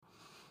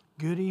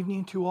Good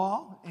evening to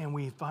all, and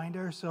we find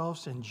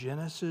ourselves in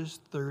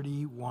Genesis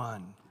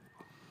 31.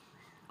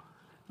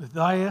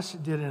 Matthias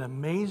did an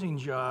amazing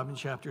job in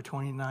chapter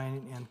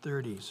 29 and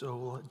 30, so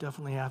we'll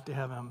definitely have to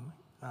have him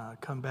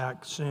come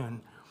back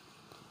soon.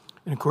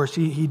 And of course,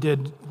 he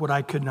did what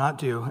I could not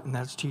do, and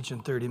that's teach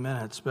in 30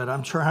 minutes, but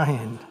I'm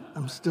trying.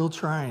 I'm still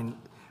trying.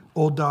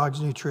 Old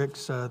dogs, new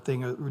tricks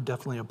thing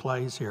definitely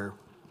applies here.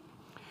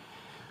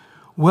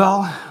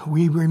 Well,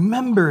 we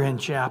remember in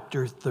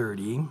chapter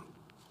 30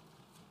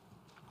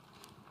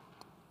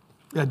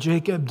 that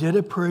Jacob did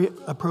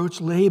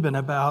approach Laban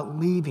about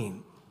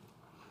leaving.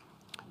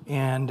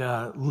 And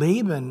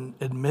Laban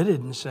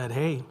admitted and said,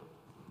 hey,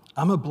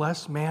 I'm a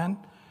blessed man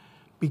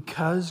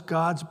because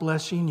God's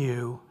blessing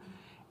you,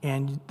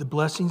 and the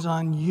blessings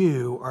on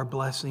you are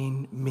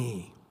blessing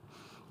me.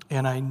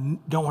 And I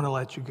don't want to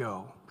let you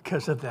go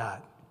because of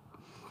that.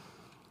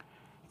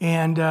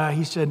 And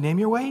he said, name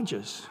your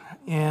wages.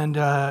 And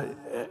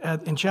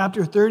in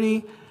chapter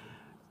 30,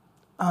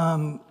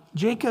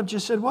 Jacob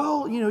just said,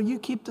 well, you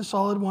keep the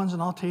solid ones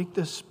and I'll take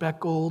the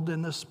speckled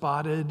and the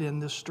spotted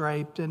and the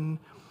striped. And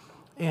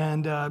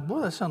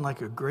boy, that sounded like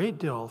a great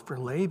deal for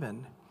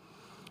Laban.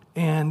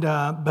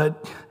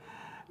 But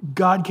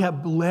God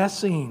kept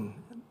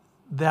blessing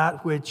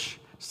that which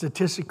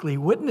statistically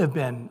wouldn't have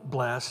been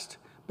blessed,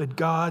 but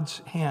God's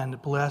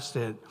hand blessed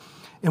it.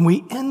 And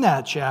we end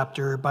that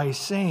chapter by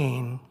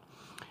saying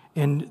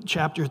in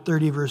chapter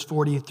 30, verse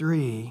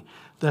 43,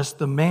 thus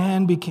the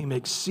man became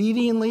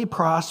exceedingly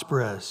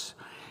prosperous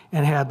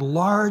and had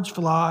large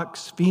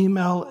flocks,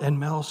 female and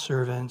male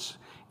servants,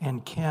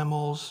 and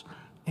camels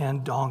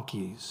and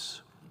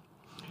donkeys.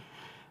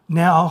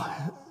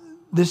 Now,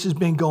 this has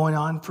been going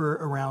on for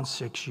around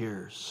 6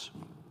 years.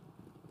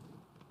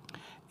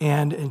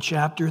 And in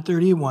chapter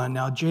 31,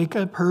 now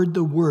Jacob heard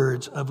the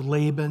words of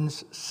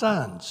Laban's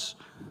sons.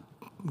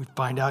 We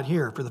find out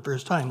here for the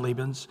first time,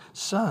 Laban's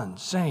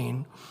sons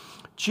saying,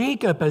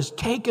 Jacob has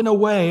taken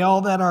away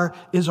all that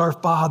is our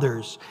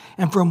father's,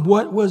 and from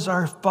what was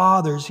our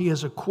father's he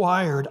has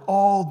acquired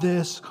all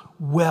this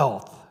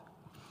wealth.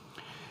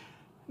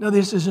 Now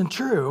this isn't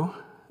true,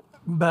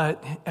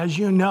 but as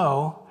you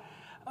know,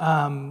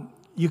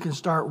 you can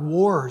start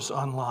wars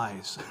on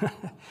lies.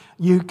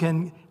 You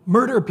can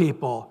murder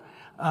people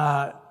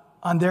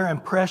on their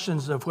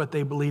impressions of what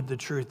they believe the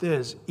truth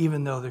is,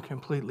 even though they're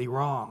completely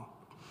wrong.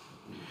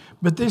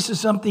 But this is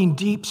something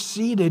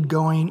deep-seated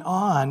going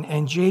on,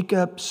 and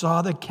Jacob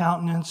saw the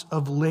countenance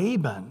of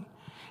Laban,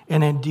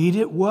 and indeed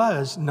it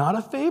was not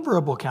a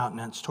favorable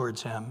countenance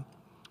towards him,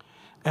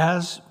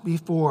 as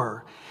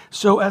before.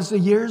 So as the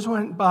years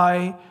went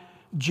by,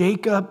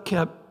 Jacob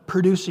kept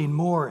producing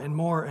more and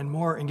more and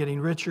more and getting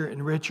richer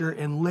and richer,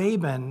 and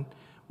Laban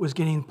was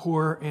getting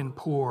poorer and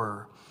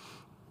poorer.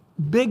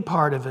 Big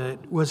part of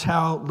it was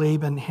how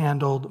Laban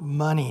handled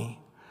money.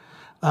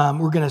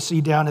 We're going to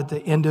see down at the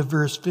end of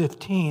verse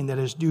 15 that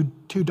his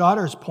two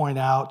daughters point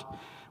out,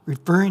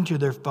 referring to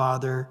their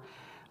father,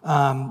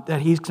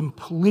 that he's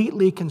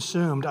completely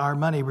consumed our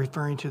money,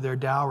 referring to their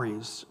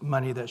dowries,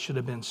 money that should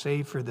have been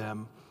saved for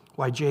them.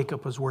 While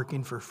Jacob was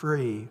working for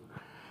free,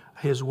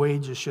 his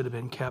wages should have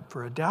been kept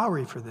for a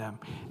dowry for them.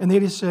 And they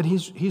just said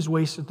he's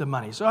wasted the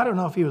money. So I don't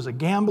know if he was a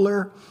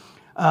gambler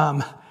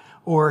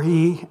or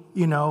he,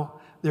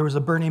 there was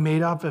a Bernie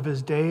Madoff of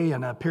his day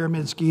and a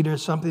pyramid scheme or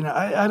something.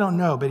 I don't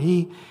know, but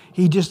he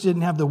just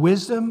didn't have the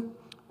wisdom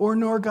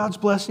nor God's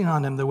blessing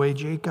on him the way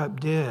Jacob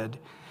did.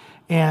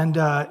 And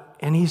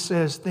he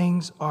says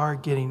things are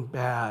getting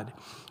bad.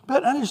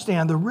 But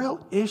understand, the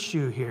real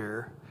issue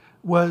here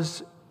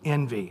was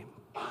envy.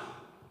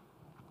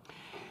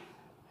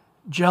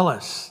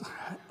 Jealous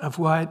of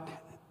what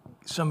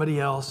somebody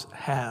else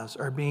has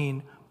or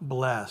being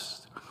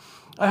blessed.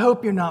 I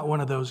hope you're not one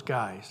of those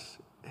guys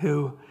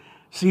who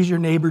sees your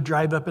neighbor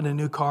drive up in a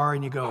new car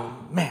and you go,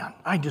 man,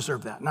 I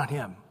deserve that, not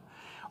him.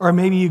 Or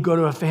maybe you go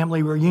to a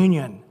family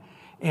reunion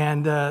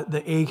and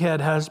the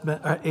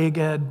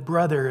egghead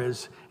brother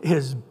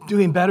is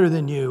doing better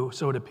than you,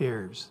 so it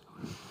appears.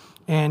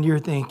 And you're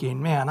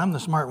thinking, man, I'm the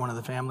smart one of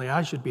the family.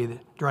 I should be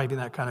driving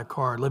that kind of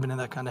car, living in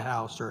that kind of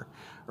house or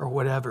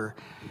whatever.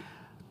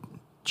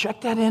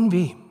 Check that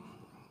envy.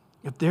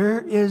 If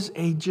there is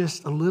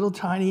just a little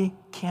tiny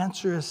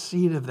cancerous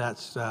seed of that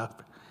stuff,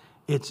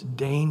 it's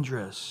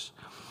dangerous.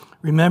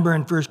 Remember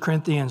in 1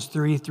 Corinthians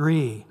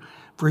 3:3,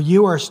 for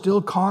you are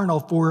still carnal,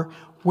 for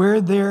where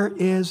there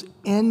is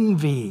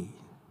envy,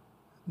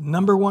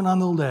 number one on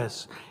the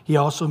list. He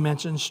also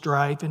mentions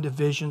strife and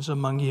divisions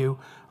among you.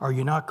 Are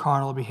you not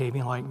carnal,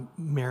 behaving like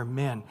mere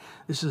men?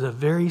 This is a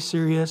very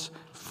serious,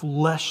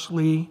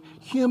 fleshly,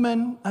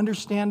 human,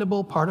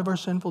 understandable part of our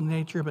sinful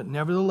nature, but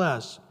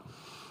nevertheless,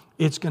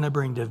 it's going to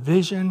bring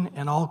division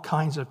and all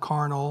kinds of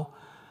carnal,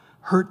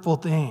 hurtful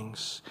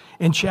things.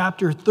 In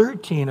chapter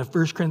 13 of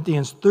 1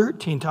 Corinthians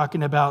 13,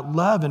 talking about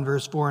love in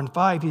verse 4 and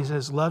 5, he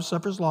says, love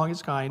suffers long,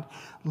 is kind.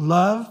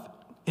 Love,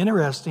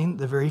 interesting,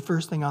 the very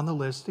first thing on the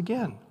list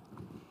again.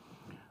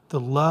 The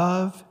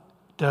love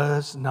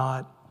does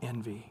not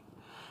envy.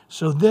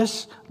 So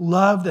this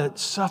love that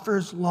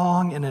suffers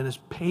long and it is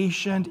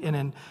patient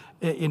and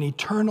an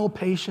eternal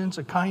patience,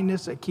 a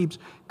kindness that keeps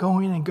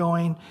going and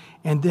going.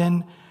 And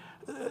then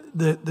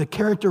the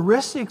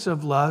characteristics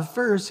of love,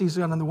 first, he's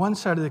on the one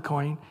side of the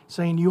coin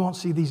saying you won't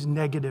see these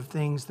negative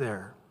things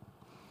there.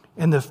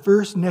 And the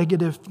first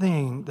negative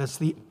thing that's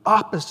the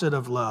opposite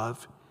of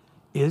love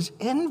is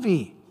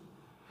envy.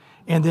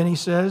 And then he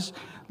says,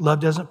 love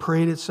doesn't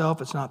parade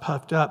itself, it's not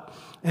puffed up.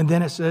 And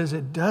then it says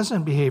it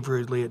doesn't behave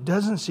rudely, it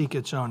doesn't seek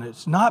its own,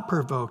 it's not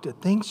provoked, it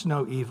thinks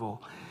no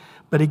evil.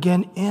 But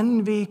again,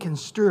 envy can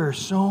stir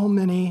so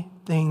many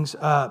things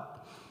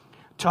up.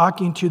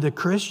 Talking to the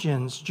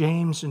Christians,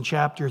 James in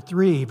chapter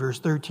 3, verse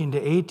 13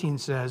 to 18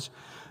 says,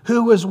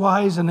 "Who was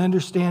wise and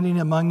understanding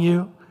among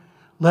you?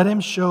 Let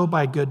him show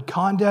by good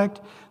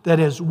conduct that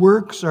his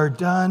works are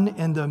done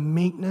in the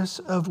meekness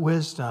of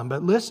wisdom."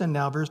 But listen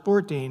now, verse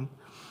 14.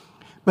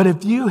 "But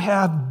if you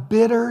have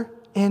bitter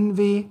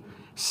envy,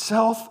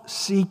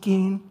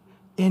 self-seeking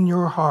in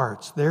your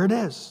hearts," there it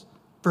is.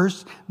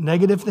 First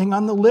negative thing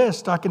on the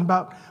list, talking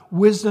about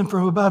wisdom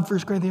from above.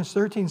 1 Corinthians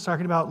 13 is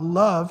talking about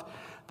love,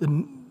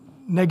 the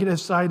negative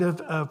side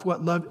of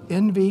what love,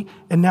 envy.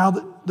 And now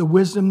the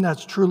wisdom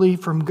that's truly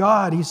from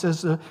God. He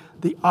says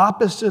the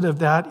opposite of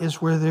that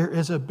is where there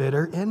is a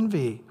bitter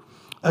envy,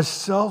 a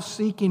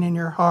self-seeking in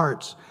your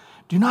hearts.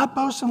 Do not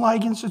boast and lie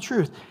against the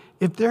truth.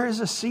 If there is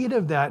a seed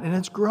of that and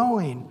it's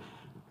growing,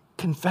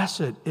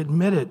 confess it,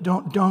 admit it.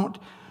 Don't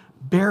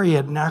bury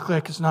it and act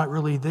like it's not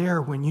really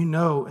there when you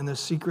know in the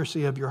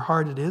secrecy of your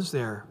heart it is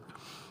there.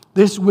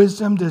 This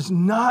wisdom does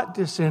not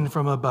descend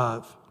from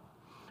above.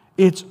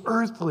 It's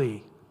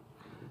earthly,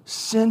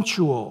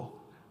 sensual,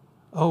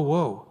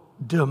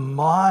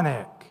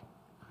 demonic.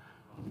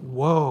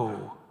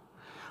 Whoa.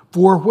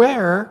 For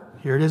where,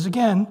 here it is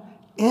again,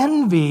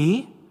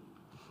 envy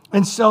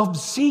and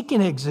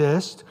self-seeking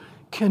exist,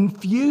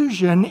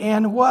 confusion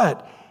and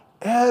what?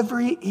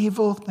 Every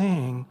evil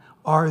thing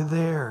are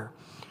there.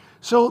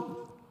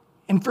 So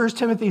in 1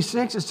 Timothy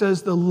 6, it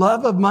says the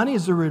love of money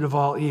is the root of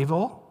all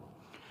evil.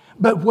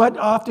 But what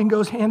often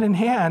goes hand in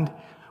hand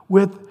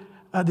with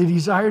the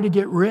desire to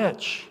get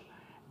rich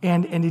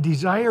and to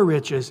desire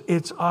riches,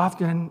 it's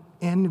often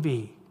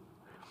envy.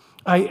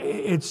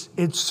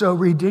 It's so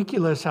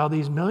ridiculous how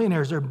these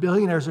millionaires or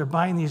billionaires are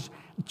buying these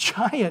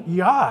giant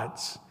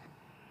yachts.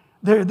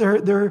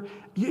 The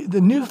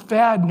new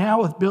fad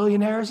now with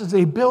billionaires is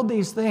they build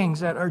these things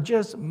that are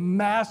just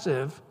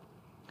massive,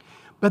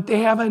 but they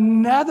have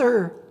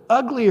another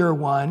uglier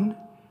one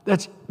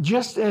that's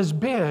just as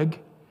big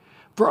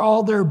for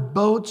all their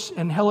boats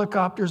and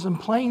helicopters and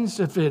planes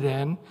to fit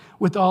in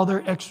with all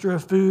their extra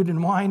food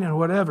and wine and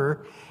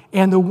whatever.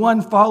 And the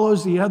one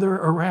follows the other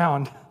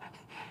around.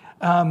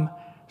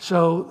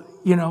 So,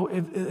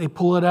 if they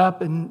pull it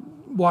up and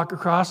walk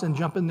across and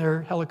jump in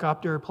their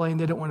helicopter or plane,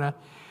 they don't want to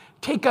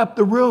take up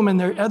the room in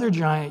their other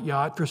giant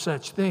yacht for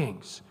such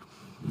things.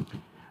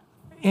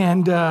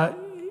 And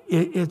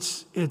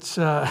it's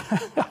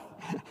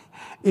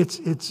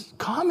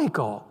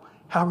comical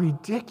how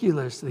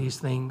ridiculous these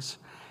things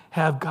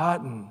have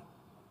gotten.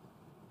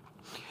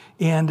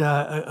 And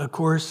of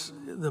course,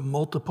 the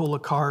multiple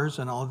of cars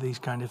and all of these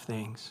kind of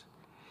things.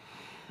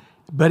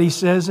 But he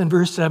says in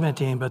verse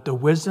 17, "But the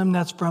wisdom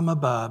that's from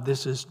above,"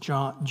 this is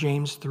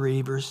James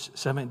 3, verse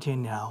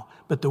 17 now,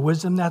 "but the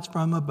wisdom that's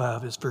from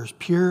above is first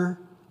pure,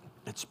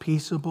 it's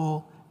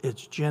peaceable,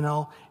 it's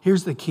gentle."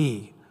 Here's the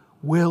key: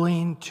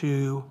 willing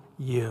to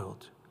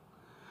yield.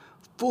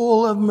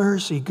 Full of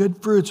mercy,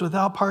 good fruits,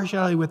 without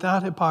partiality,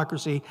 without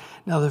hypocrisy.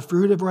 Now the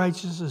fruit of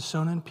righteousness is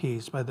sown in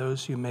peace by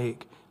those who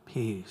make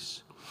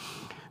peace.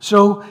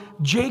 So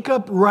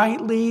Jacob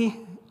rightly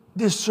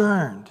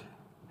discerned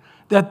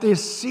that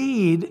this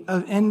seed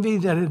of envy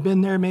that had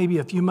been there maybe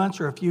a few months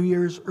or a few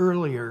years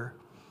earlier,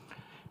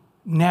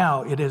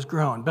 now it has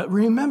grown. But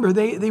remember,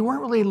 they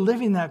weren't really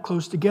living that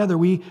close together.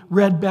 We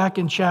read back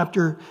in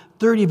chapter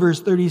 30,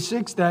 verse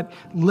 36, that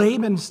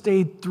Laban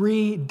stayed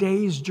 3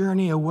 days'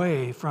 journey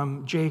away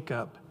from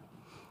Jacob.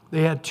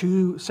 They had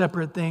 2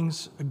 separate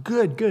things, a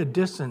good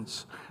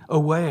distance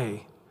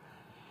away.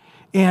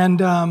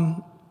 And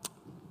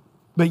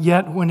but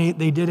yet, when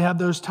they did have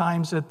those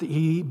times that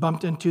he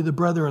bumped into the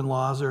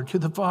brother-in-laws or to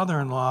the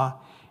father-in-law,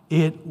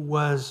 it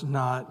was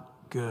not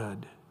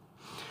good.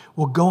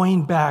 Well,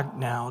 going back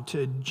now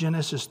to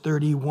Genesis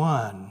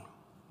 31.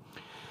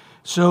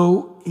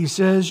 So he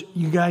says,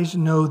 you guys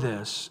know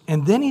this.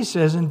 And then he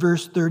says in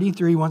verse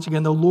 33, once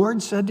again, "The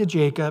Lord said to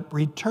Jacob,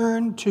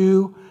 return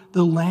to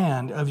the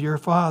land of your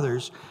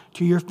fathers,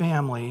 to your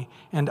family,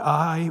 and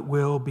I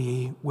will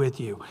be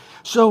with you."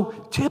 So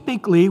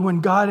typically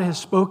when God has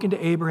spoken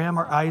to Abraham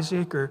or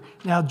Isaac or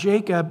now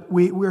Jacob,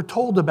 we're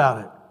told about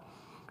it.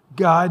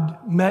 God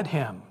met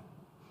him.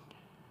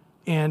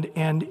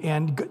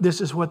 And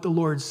this is what the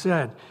Lord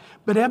said.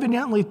 But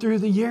evidently through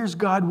the years,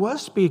 God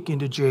was speaking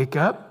to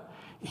Jacob.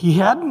 He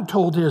hadn't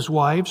told his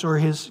wives or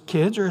his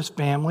kids or his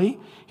family.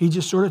 He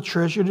just sort of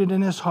treasured it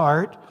in his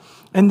heart.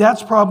 And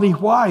that's probably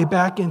why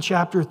back in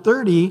chapter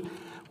 30,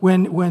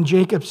 when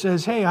Jacob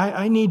says, "Hey,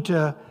 I need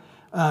to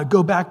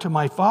go back to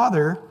my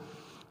father,"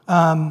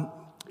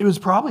 it was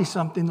probably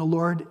something the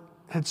Lord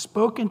had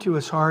spoken to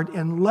his heart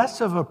in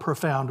less of a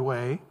profound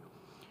way.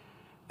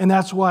 And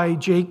that's why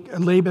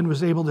Laban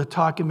was able to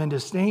talk him into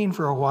staying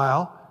for a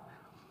while.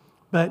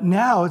 But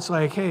now it's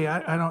like, hey,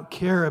 I don't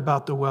care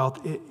about the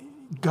wealth.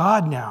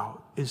 God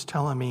now is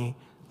telling me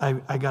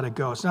I got to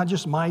go. It's not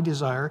just my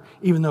desire,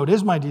 even though it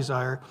is my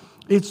desire.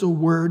 It's the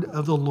word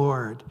of the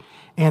Lord.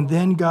 And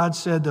then God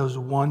said those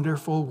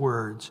wonderful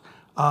words,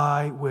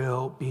 I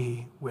will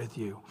be with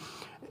you.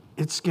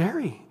 It's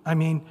scary. I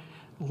mean,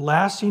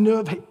 last he knew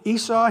of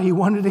Esau, he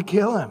wanted to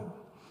kill him.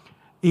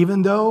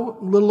 Even though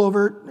a little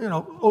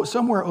over,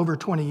 somewhere over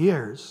 20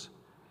 years,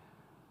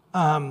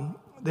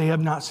 they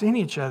have not seen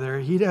each other.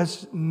 He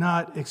does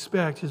not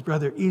expect his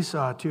brother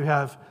Esau to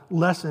have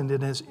lessened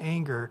in his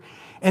anger.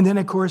 And then,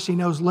 of course, he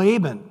knows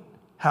Laban,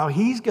 how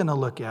he's going to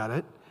look at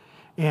it.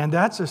 And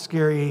that's a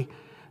scary,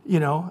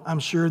 I'm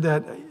sure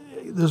that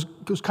those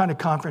kind of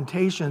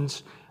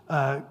confrontations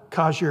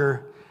cause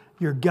your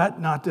gut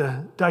not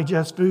to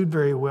digest food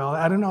very well.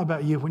 I don't know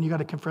about you. When you got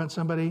to confront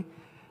somebody,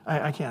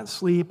 I can't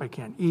sleep, I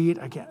can't eat,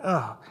 I can't,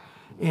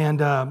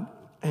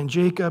 And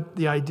Jacob,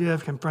 the idea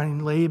of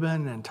confronting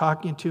Laban and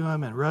talking to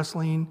him and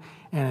wrestling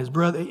and his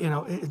brother,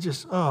 it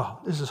just,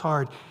 this is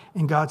hard.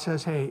 And God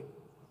says, hey,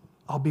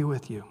 I'll be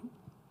with you.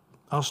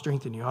 I'll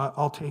strengthen you.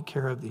 I'll take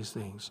care of these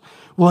things.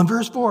 Well, in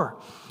verse 4,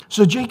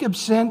 so Jacob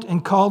sent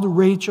and called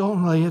Rachel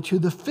and Leah to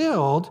the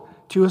field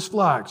to his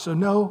flock. So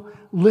no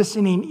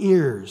listening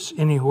ears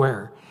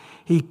anywhere.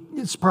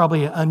 It's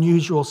probably an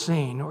unusual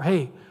scene. Or,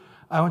 hey,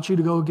 I want you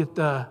to go get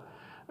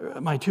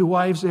my two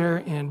wives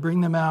there and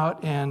bring them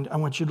out, and I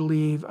want you to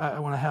leave. I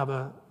want to have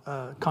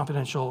a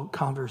confidential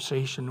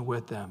conversation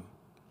with them.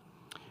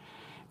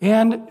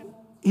 And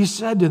he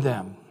said to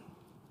them,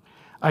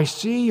 I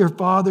see your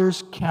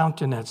father's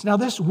countenance. Now,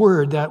 this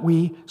word that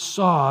we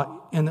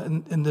saw in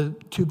the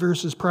two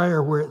verses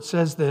prior where it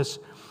says this,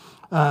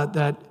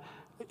 that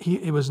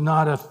it was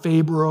not a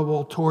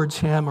favorable towards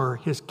him or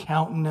his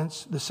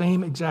countenance, the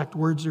same exact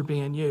words are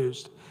being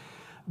used.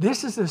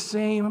 This is the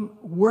same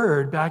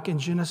word back in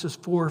Genesis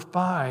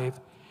 4:5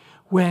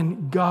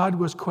 when God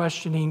was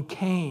questioning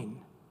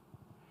Cain.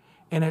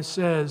 And it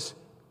says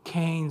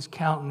Cain's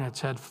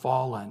countenance had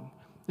fallen.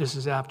 This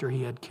is after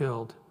he had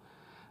killed.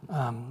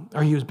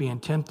 Or he was being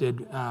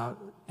tempted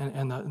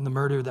and the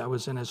murder that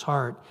was in his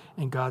heart.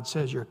 And God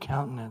says, your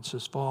countenance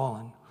has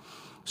fallen.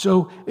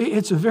 So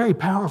it's a very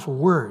powerful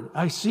word.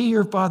 I see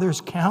your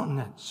father's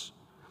countenance,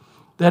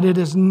 that it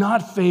is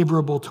not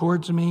favorable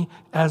towards me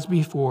as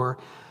before,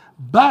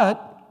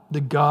 but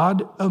the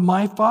God of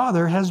my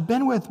father has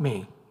been with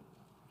me.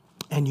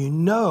 And you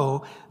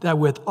know that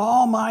with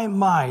all my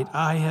might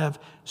I have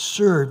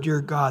served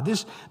your God.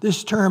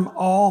 This term,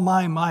 all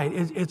my might,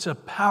 it's a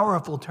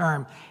powerful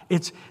term.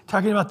 It's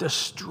talking about the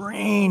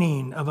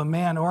straining of a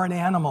man or an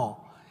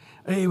animal.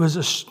 It was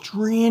a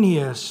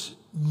strenuous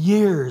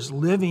years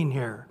living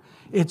here.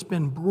 It's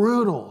been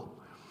brutal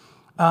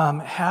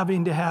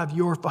having to have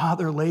your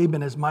father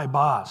Laban as my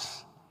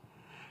boss.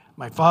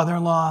 My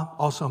father-in-law,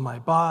 also my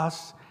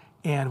boss,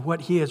 and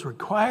what he has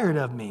required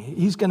of me.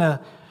 He's going to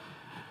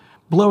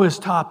blow his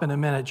top in a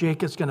minute.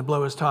 Jacob's going to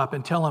blow his top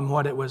and tell him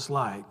what it was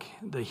like,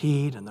 the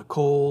heat and the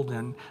cold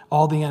and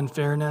all the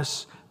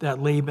unfairness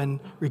that Laban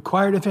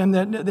required of him,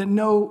 that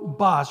no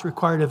boss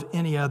required of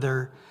any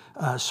other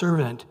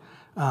servant.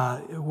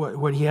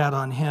 What he had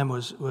on him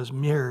was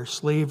mere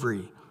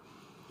slavery.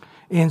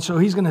 And so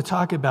he's going to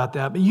talk about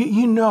that. But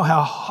you know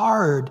how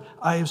hard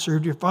I have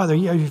served your father.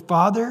 Your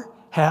father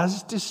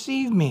has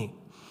deceived me.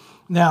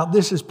 Now,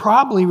 this is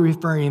probably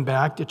referring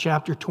back to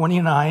chapter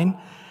 29,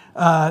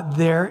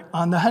 there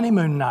on the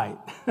honeymoon night.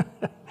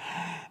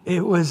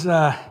 It was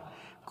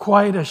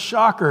quite a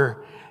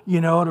shocker,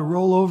 to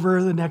roll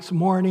over the next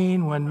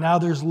morning when now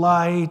there's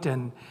light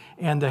and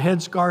the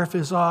headscarf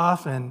is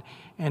off and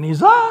he's,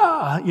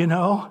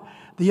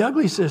 the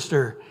ugly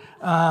sister.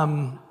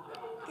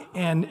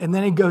 And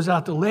then he goes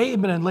out to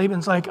Laban, and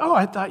Laban's like, oh,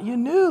 I thought you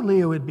knew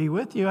Leah would be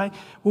with you.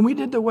 When we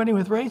did the wedding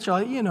with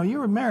Rachel, you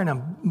were marrying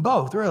them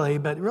both, really.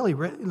 But really,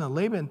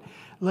 Laban,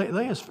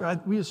 Leah's,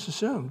 we just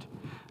assumed.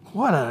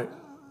 What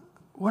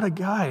a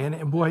guy.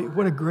 And boy,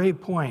 what a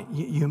great point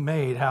you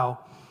made, how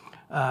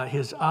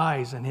his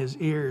eyes and his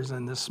ears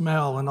and the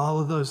smell and all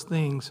of those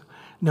things,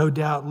 no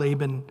doubt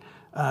Laban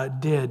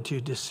did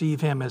to deceive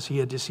him as he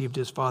had deceived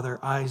his father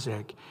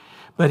Isaac.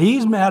 But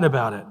he's mad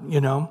about it,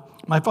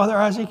 My father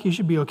Isaac, you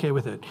should be okay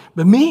with it.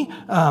 But me,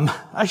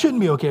 I shouldn't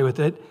be okay with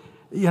it.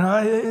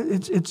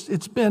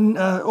 It's been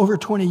over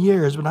 20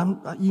 years,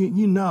 but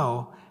you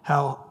know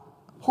how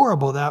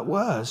horrible that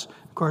was.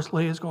 Of course,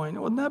 Leah's going, it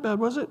wasn't that bad,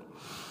 was it?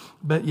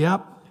 But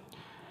yep.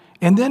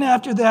 And then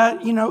after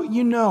that, you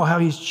know how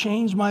he's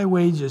changed my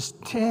wages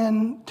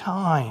 10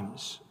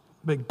 times,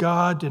 but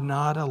God did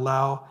not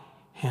allow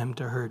him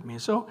to hurt me.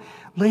 So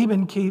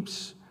Laban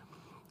keeps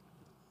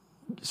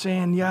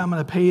saying, yeah, I'm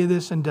going to pay you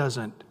this, and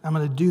doesn't. I'm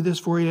going to do this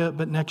for you,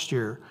 but next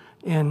year.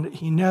 And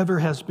he never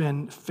has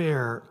been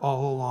fair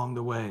all along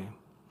the way.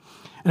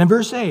 And in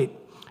verse 8,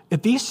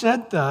 if he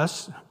said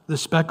thus, the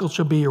speckled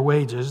shall be your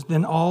wages,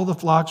 then all the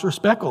flocks were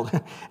speckled.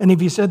 And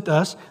if you said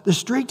thus, the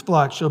streaked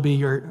flocks shall be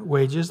your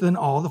wages, then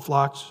all the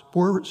flocks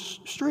were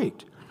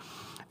streaked.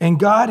 And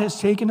God has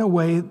taken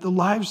away the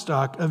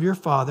livestock of your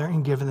father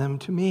and given them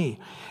to me.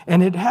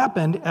 And it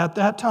happened at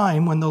that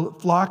time when the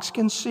flocks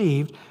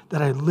conceived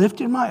that I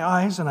lifted my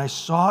eyes and I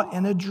saw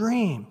in a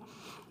dream.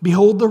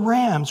 Behold, the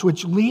rams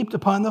which leaped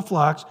upon the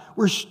flocks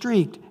were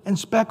streaked and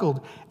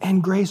speckled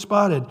and gray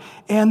spotted.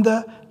 And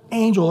the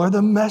angel or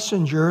the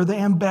messenger, the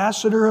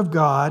ambassador of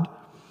God,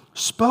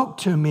 spoke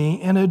to me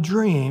in a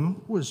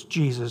dream, was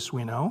Jesus,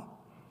 we know,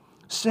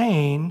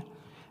 saying,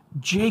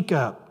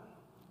 Jacob.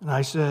 And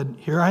I said,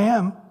 here I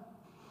am.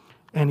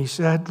 And he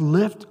said,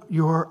 lift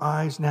your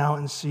eyes now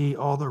and see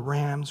all the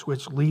rams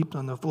which leaped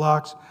on the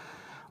flocks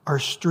are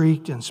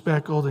streaked and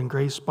speckled and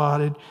gray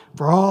spotted.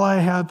 For all I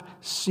have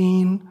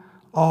seen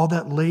all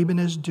that Laban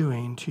is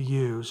doing to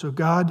you. So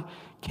God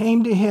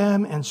came to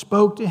him and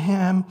spoke to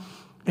him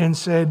and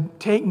said,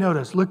 take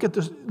notice,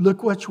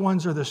 look which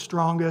ones are the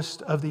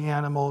strongest of the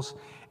animals.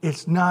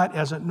 It's not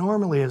as it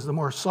normally is, the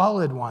more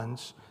solid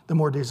ones, the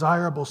more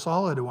desirable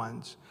solid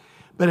ones.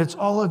 But it's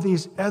all of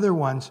these other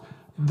ones.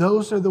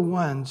 Those are the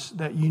ones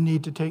that you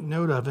need to take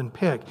note of and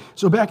pick.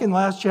 So back in the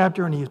last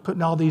chapter, and he's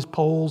putting all these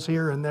poles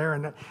here and there,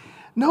 and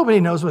nobody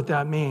knows what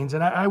that means.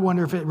 And I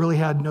wonder if it really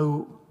had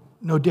no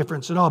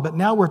difference at all. But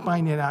now we're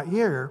finding out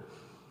here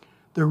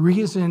the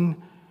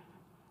reason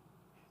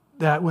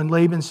that when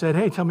Laban said,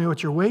 hey, tell me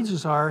what your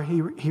wages are,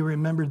 he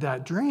remembered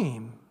that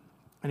dream.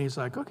 And he's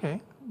like,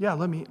 okay, yeah,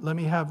 let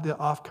me have the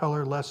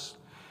off-color, less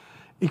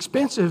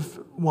expensive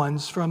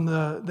ones from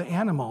the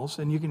animals,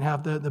 and you can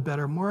have the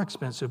better, more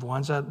expensive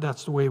ones.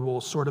 That's the way we'll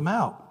sort them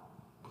out.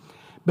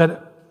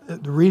 But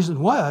the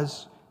reason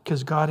was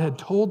because God had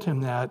told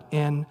him that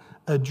in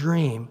a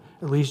dream.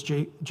 At least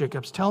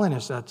Jacob's telling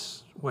us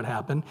that's what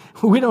happened.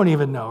 We don't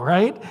even know,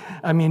 right?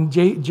 I mean,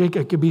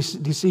 Jacob could be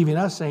deceiving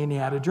us, saying he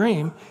had a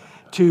dream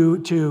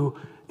to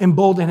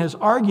embolden his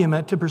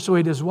argument to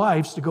persuade his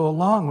wives to go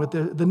along with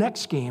the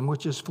next scheme,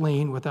 which is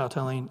fleeing without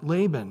telling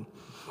Laban.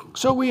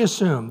 So we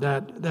assume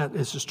that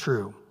this is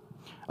true,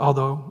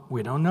 although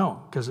we don't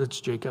know because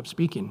it's Jacob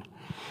speaking.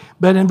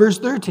 But in verse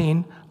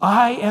 13,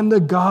 I am the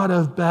God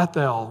of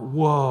Bethel,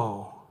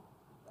 whoa,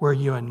 where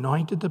you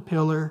anointed the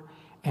pillar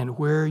and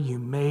where you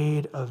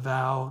made a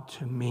vow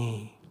to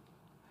me.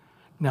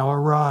 Now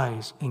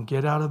arise and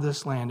get out of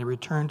this land and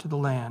return to the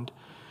land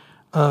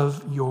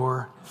of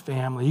your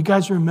family. You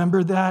guys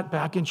remember that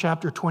back in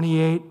chapter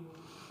 28?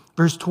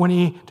 Verse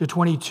 20 to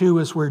 22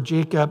 is where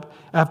Jacob,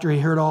 after he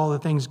heard all the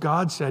things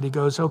God said, he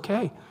goes,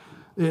 okay,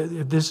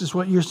 if this is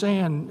what you're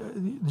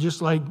saying,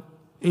 just like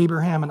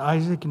Abraham and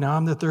Isaac, now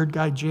I'm the third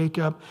guy,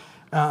 Jacob,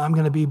 I'm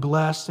going to be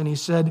blessed. And he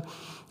said,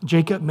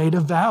 Jacob made a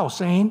vow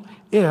saying,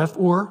 if,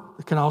 or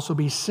it can also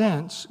be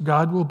since,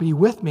 God will be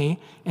with me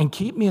and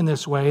keep me in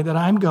this way that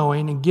I'm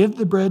going and give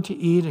the bread to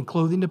eat and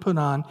clothing to put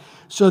on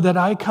so that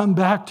I come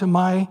back to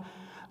my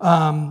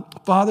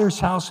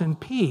father's house in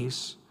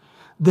peace,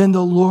 then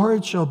the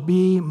Lord shall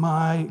be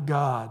my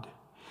God.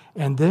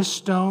 And this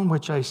stone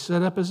which I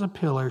set up as a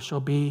pillar shall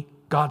be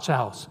God's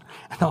house.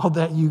 And all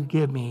that you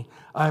give me,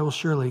 I will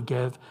surely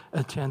give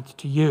a tenth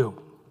to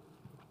you.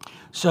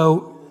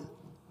 So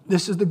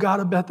this is the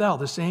God of Bethel,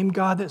 the same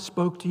God that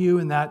spoke to you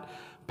in that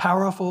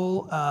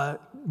powerful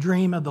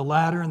dream of the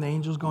ladder and the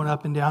angels going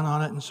up and down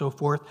on it and so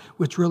forth,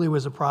 which really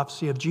was a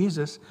prophecy of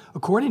Jesus,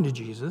 according to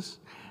Jesus,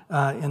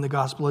 in the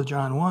Gospel of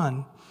John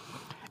 1.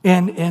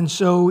 And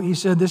so he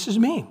said, this is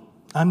me.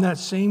 I'm that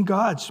same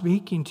God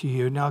speaking to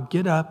you. Now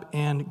get up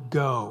and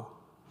go.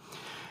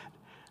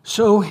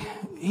 So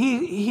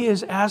he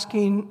is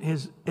asking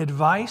his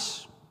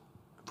advice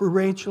for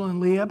Rachel and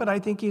Leah, but I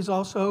think he's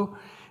also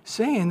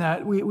saying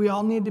that we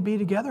all need to be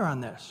together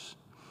on this.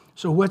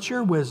 So what's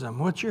your wisdom?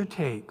 What's your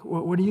take?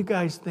 What do you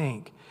guys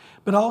think?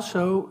 But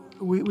also,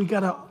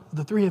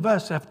 the three of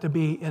us have to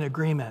be in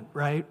agreement,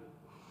 right?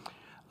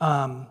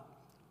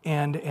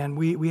 And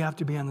we have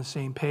to be on the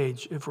same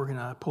page if we're going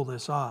to pull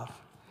this off.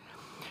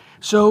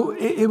 So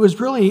it was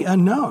really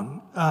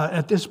unknown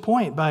at this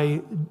point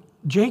by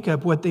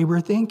Jacob what they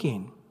were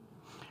thinking.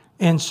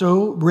 And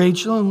so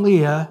Rachel and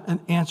Leah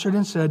answered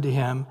and said to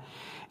him,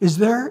 Is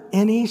there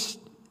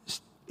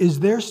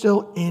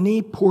still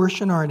any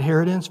portion or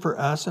inheritance for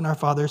us in our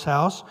father's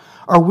house?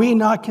 Are we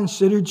not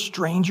considered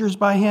strangers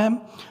by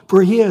him?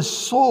 For he has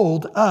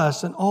sold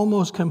us and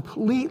almost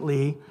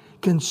completely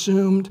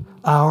consumed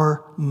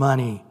our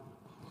money.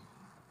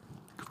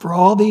 For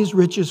all these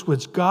riches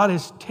which God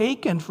has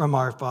taken from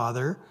our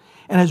father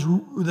and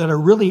that are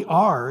really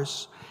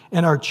ours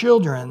and our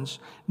children's,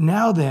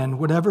 now then,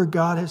 whatever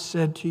God has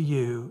said to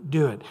you,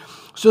 do it.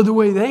 So the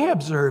way they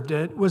observed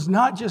it was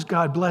not just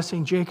God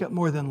blessing Jacob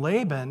more than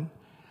Laban,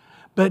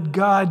 but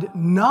God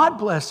not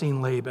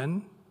blessing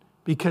Laban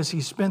because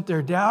he spent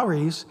their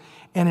dowries,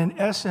 and in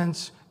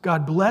essence,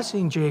 God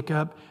blessing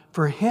Jacob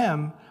for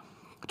him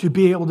to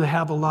be able to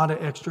have a lot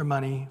of extra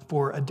money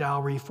for a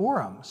dowry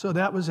for him. So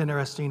that was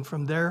interesting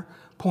from their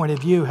point of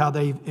view, how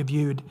they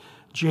viewed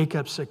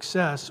Jacob's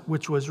success,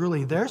 which was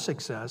really their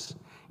success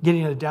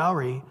getting a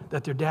dowry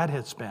that their dad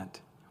had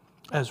spent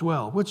as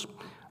well, which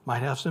might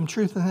have some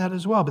truth in that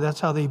as well, but that's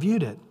how they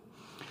viewed it.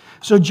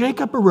 So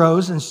Jacob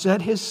arose and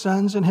set his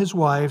sons and his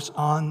wives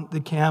on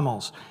the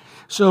camels.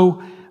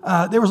 So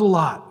there was a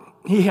lot.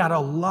 He had a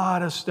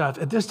lot of stuff.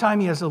 At this time,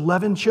 he has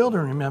 11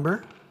 children,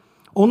 remember?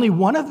 Only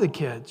one of the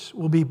kids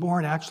will be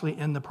born actually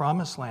in the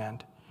promised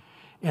land,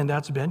 and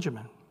that's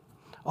Benjamin.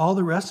 All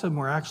the rest of them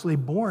were actually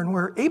born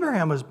where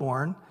Abraham was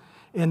born,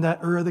 in that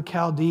Ur of the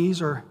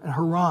Chaldees or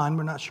Haran.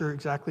 We're not sure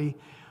exactly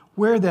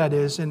where that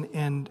is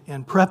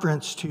in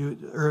preference to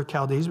Ur of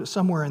Chaldees, but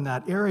somewhere in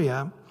that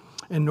area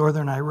in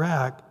northern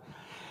Iraq.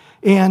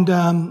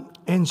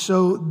 And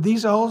so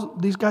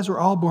these guys were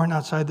all born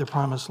outside the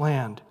promised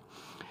land.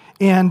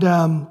 And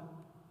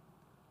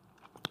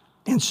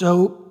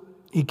so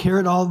he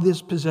carried all of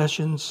these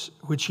possessions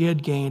which he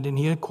had gained, and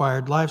he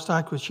acquired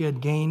livestock which he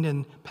had gained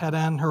in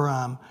Padan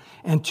Aram,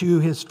 and to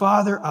his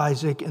father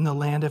Isaac in the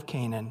land of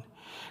Canaan.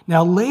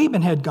 Now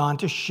Laban had gone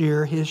to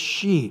shear his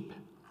sheep,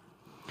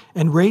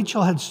 and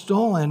Rachel had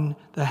stolen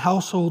the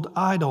household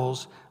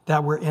idols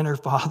that were her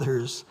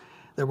father's.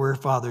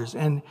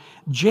 And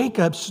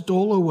Jacob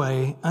stole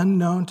away,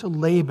 unknown to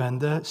Laban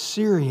the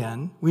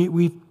Syrian.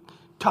 We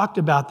talked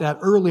about that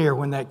earlier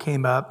when that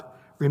came up,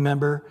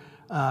 remember,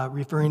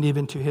 referring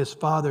even to his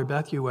father,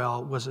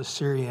 Bethuel, was a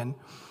Syrian,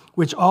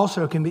 which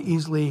also can be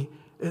easily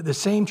the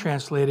same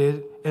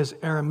translated as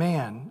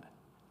Aramean,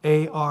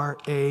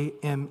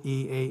 Aramean.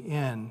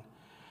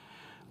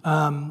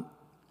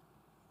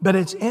 But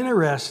it's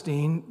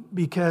interesting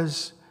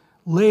because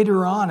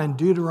later on in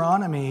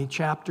Deuteronomy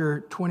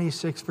chapter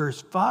 26,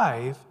 verse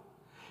 5,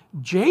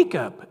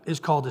 Jacob is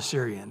called a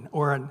Syrian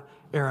or an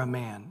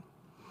Aramean.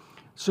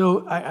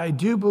 So I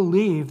do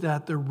believe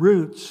that the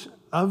roots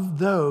of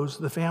those,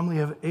 the family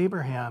of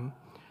Abraham,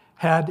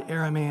 had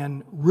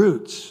Aramean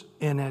roots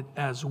in it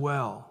as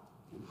well.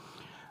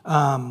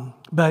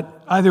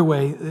 But either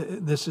way,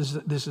 this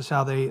is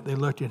how they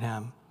looked at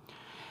him.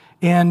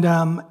 And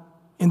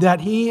in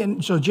that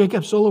so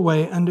Jacob stole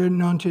away,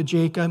 unknown to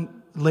Jacob,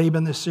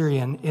 Laban the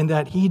Syrian, in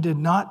that he did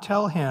not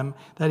tell him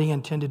that he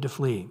intended to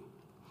flee.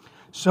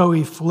 So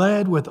he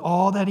fled with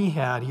all that he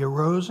had. He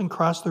arose and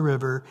crossed the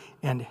river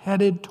and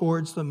headed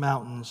towards the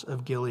mountains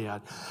of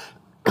Gilead.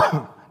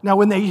 Now,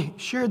 when they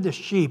sheared the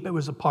sheep, it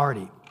was a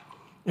party.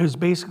 It was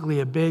basically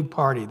a big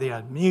party. They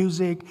had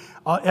music.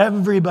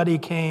 Everybody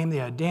came. They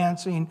had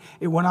dancing.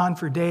 It went on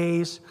for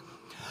days.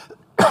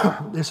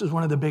 This is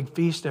one of the big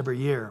feasts every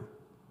year.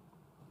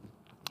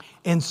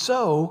 And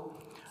so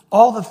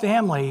all the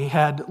family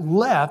had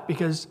left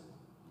because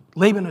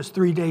Laban was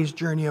 3 days'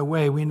 journey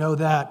away. We know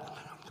that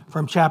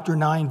from chapter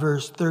 9,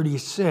 verse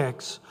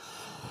 36.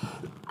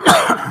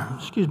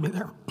 Excuse me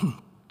there.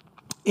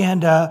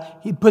 And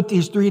he put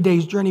these 3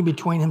 days' journey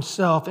between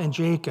himself and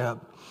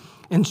Jacob.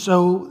 And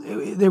so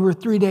they were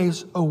 3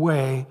 days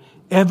away.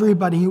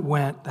 Everybody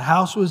went. The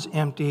house was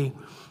empty.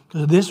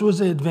 So this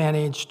was an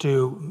advantage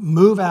to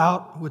move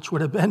out, which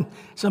would have been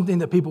something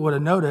that people would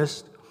have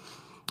noticed.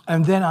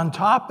 And then on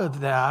top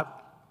of that,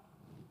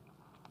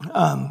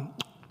 to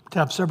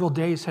have several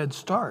days head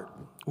start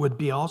would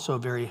be also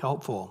very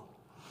helpful.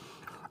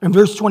 In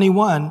verse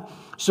 21,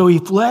 so he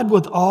fled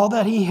with all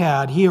that he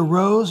had. He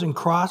arose and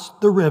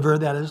crossed the river,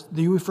 that is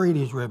the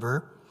Euphrates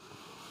River,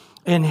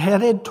 and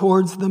headed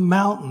towards the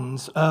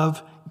mountains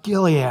of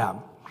Gilead.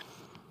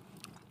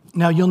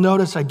 Now you'll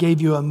notice I gave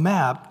you a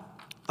map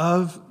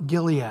of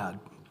Gilead,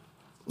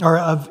 or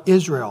of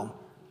Israel.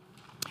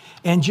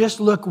 And just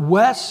look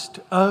west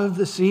of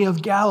the Sea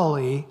of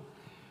Galilee,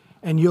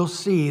 and you'll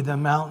see the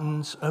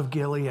mountains of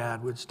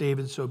Gilead, which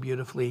David so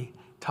beautifully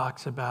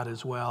talks about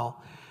as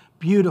well.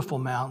 Beautiful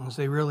mountains,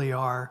 they really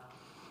are.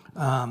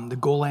 The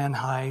Golan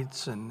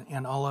Heights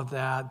and all of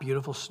that,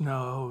 beautiful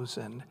snows,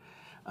 and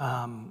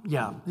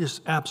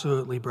just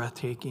absolutely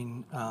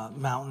breathtaking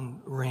mountain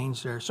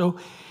range there. So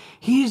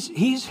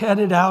he's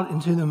headed out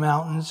into the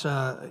mountains,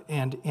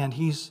 and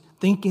he's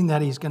thinking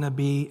that he's going to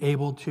be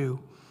able to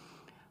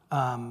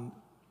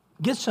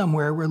get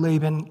somewhere where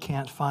Laban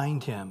can't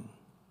find him.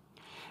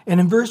 And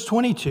in verse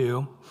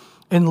 22,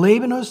 and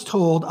Laban was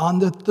told on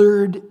the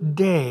third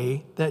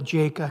day that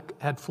Jacob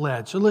had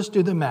fled. So let's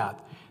do the math.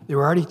 They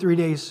were already 3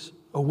 days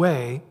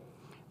away,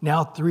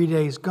 now 3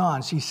 days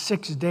gone. See,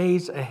 6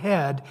 days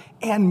ahead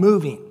and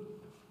moving.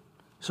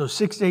 So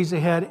 6 days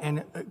ahead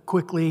and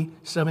quickly,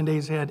 7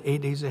 days ahead,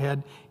 8 days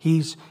ahead,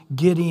 he's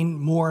getting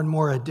more and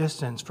more a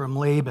distance from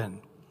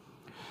Laban.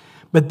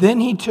 But then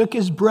he took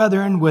his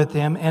brethren with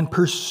him and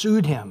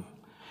pursued him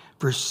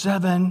for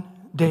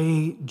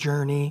 7-day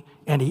journey,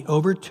 and he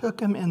overtook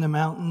him in the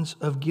mountains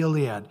of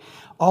Gilead.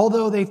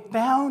 Although they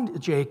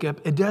found Jacob,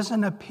 it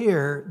doesn't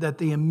appear that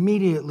they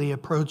immediately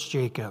approached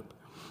Jacob.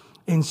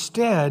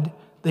 Instead,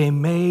 they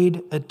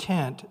made a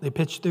tent. They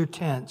pitched their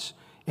tents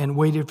and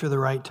waited for the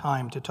right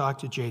time to talk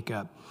to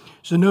Jacob.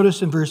 So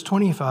notice in verse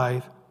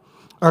 24,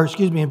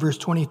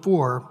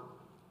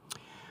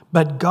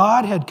 but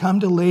God had come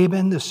to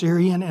Laban the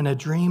Syrian in a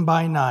dream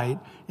by night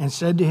and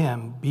said to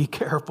him, be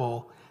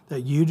careful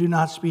that you do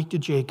not speak to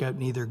Jacob,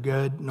 neither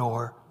good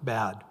nor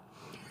bad.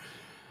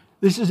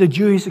 This is a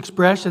Jewish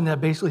expression that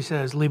basically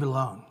says, leave it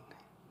alone.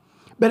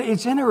 But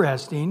it's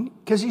interesting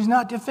because he's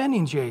not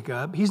defending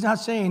Jacob. He's not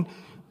saying,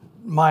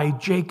 my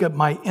Jacob,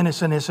 my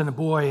innocent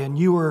boy, and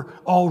you were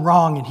all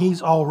wrong and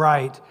he's all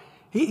right.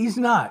 He's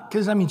not,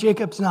 because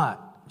Jacob's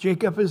not.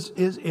 Jacob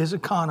is a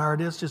con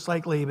artist, just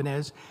like Laban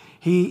is.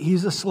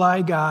 He's a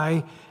sly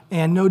guy,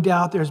 and no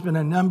doubt there's been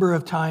a number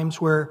of times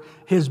where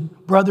his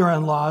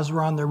brother-in-laws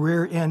were on the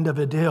rear end of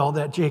a deal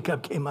that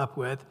Jacob came up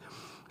with.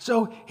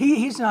 So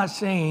he's not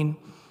saying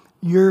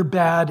you're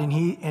bad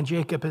and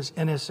Jacob is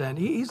innocent.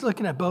 He's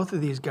looking at both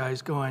of these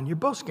guys going, you're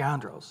both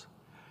scoundrels.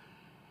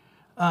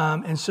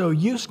 And so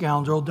you,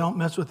 scoundrel, don't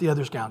mess with the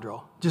other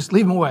scoundrel. Just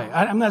leave them away.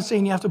 I'm not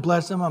saying you have to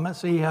bless them. I'm not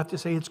saying you have to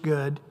say it's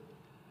good.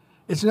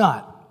 It's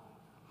not.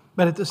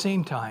 But at the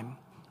same time,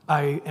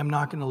 I am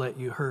not going to let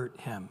you hurt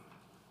him,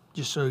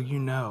 just so you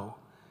know.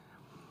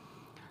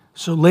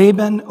 So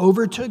Laban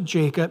overtook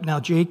Jacob. Now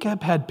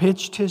Jacob had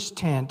pitched his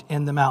tent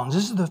in the mountains.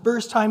 This is the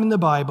first time in the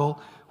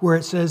Bible where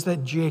it says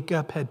that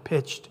Jacob had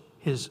pitched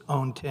his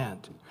own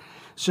tent.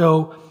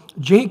 So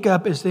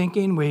Jacob is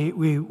thinking,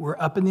 we're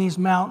up in these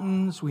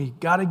mountains. We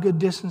got a good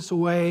distance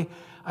away.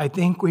 I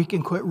think we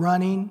can quit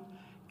running,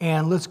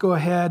 and let's go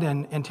ahead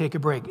and take a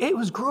break. It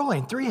was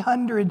grueling,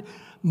 300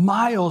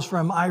 miles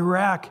from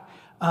Iraq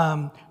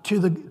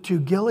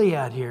to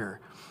Gilead here.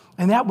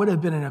 And that would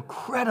have been an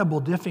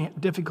incredible,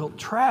 difficult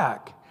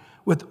track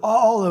with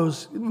all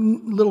those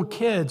little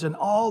kids and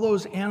all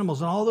those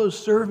animals and all those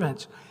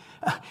servants.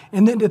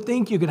 And then to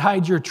think you could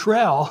hide your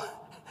trail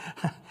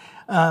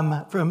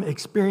from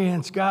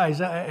experienced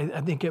guys,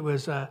 I think it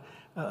was a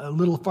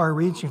little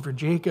far-reaching for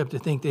Jacob to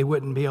think they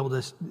wouldn't be able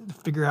to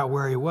figure out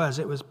where he was.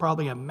 It was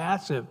probably a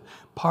massive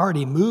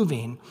party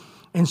moving.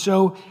 And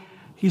so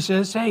he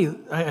says, hey,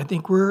 I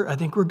think we're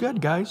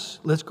good, guys.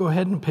 Let's go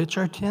ahead and pitch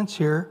our tents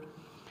here.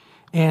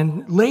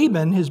 And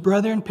Laban, his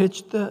brethren,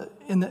 pitched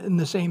in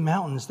the same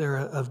mountains there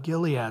of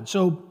Gilead.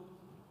 So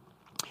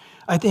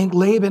I think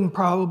Laban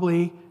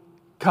probably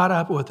caught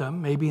up with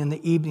them, maybe in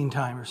the evening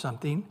time or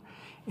something,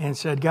 and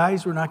said,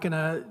 guys, we're not going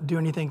to do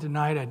anything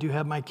tonight. I do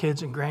have my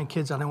kids and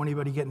grandkids. I don't want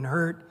anybody getting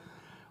hurt.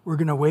 We're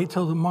going to wait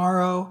till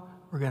tomorrow.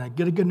 We're going to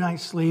get a good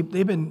night's sleep.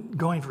 They've been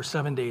going for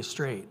 7 days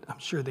straight. I'm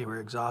sure they were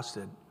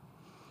exhausted.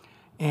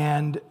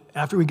 And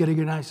after we get a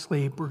good night's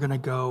sleep, we're going to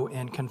go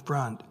and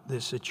confront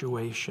this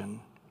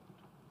situation.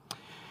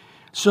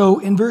 So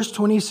in verse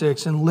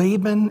 26, and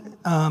Laban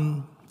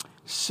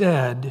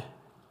said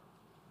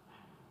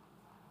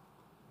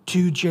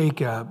to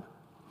Jacob,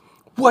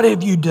 what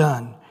have you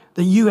done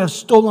that you have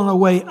stolen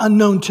away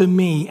unknown to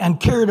me and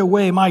carried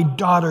away my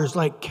daughters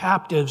like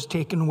captives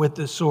taken with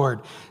the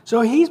sword?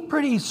 So he's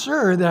pretty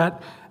sure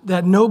that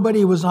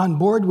nobody was on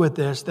board with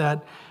this,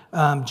 that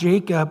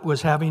Jacob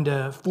was having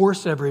to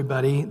force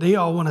everybody. They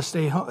all want to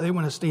stay home. They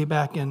want to stay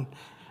back in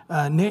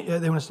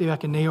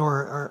Nahor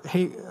or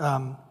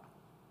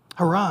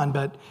Haran,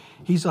 but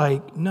he's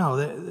like,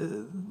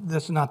 no,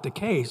 that's not the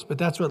case. But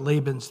that's what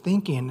Laban's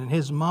thinking in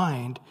his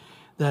mind,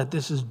 that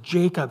this is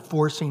Jacob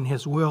forcing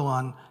his will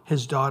on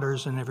his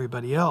daughters and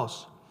everybody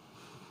else.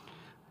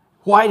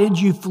 Why did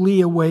you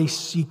flee away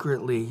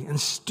secretly and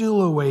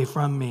steal away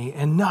from me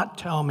and not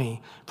tell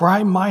me? For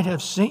I might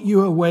have sent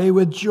you away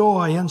with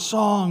joy and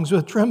songs,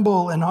 with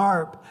timbrel and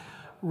harp.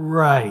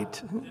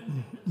 Right.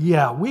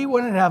 Yeah, we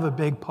wouldn't have a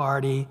big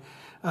party.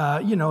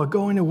 A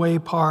going away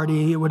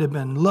party. It would have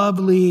been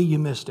lovely. You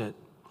missed it.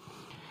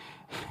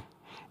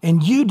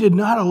 And you did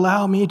not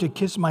allow me to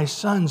kiss my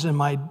sons and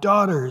my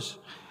daughters,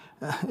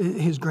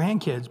 his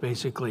grandkids,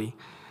 basically.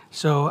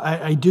 So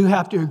I do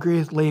have to agree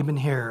with Laban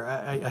here.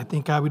 I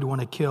think I would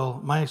want to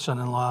kill my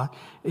son-in-law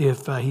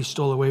if he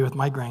stole away with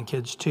my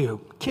grandkids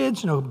too.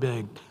 Kids, no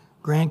big.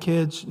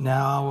 Grandkids,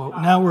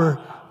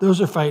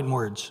 those are fighting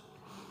words.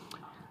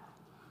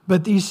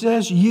 But he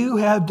says, you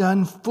have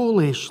done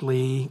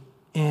foolishly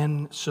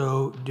in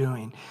so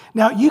doing.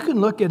 Now, you can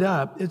look it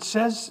up. It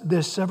says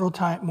this several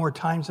more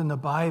times in the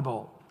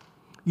Bible.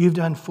 You've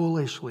done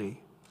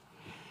foolishly.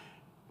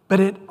 But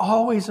it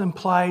always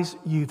implies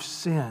you've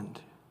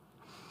sinned.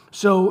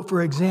 So,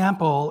 for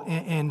example,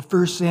 in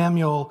 1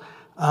 Samuel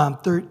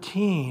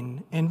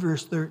 13, in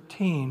verse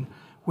 13,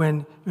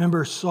 when,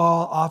 remember,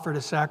 Saul offered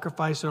a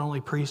sacrifice that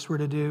only priests were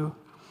to do,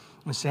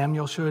 when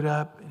Samuel showed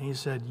up and he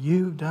said,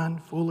 you've done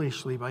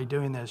foolishly by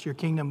doing this. Your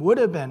kingdom would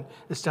have been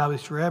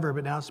established forever,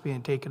 but now it's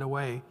being taken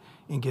away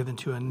and given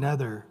to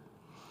another.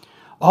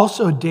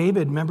 Also,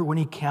 David, remember when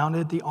he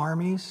counted the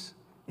armies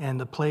and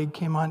the plague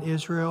came on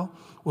Israel?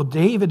 Well,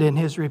 David, in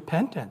his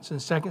repentance in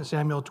 2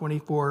 Samuel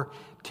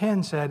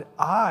 24:10 said,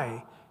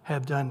 I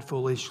have done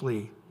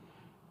foolishly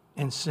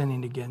in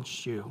sinning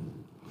against you.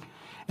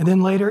 And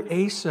then later,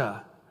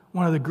 Asa,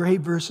 one of the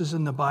great verses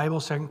in the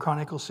Bible, 2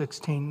 Chronicles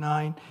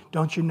 16:9.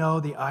 Don't you know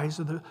the eyes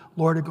of the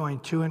Lord are going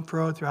to and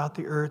fro throughout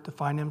the earth to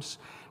find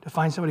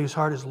somebody whose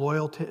heart is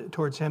loyal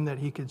towards him, that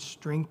he could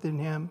strengthen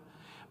him?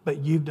 But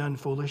you've done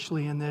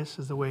foolishly in this,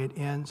 is the way it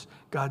ends.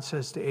 God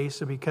says to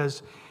Asa,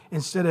 because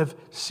instead of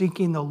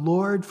seeking the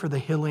Lord for the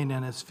healing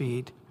in his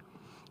feet,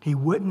 he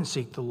wouldn't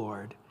seek the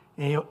Lord.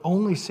 and he'd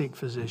only seek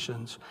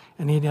physicians,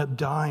 and he'd end up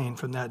dying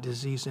from that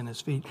disease in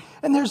his feet.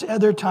 And there's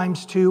other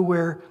times too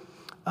where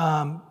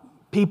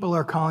people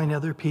are calling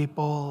other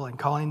people and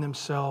calling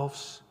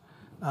themselves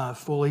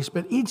foolish,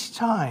 but each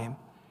time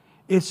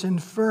it's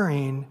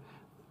inferring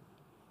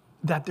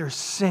that there's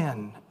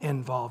sin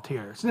involved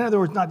here. So in other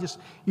words, not just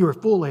you were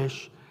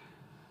foolish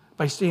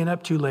by staying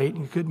up too late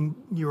and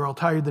you were all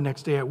tired the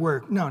next day at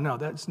work. No,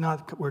 that's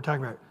not what we're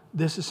talking about.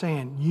 This is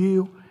saying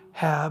you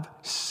have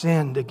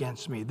sinned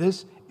against me.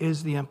 This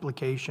is the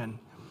implication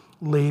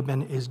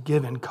Laban is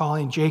given,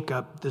 calling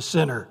Jacob the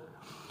sinner.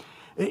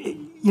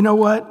 You know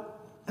what?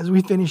 As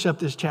we finish up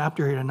this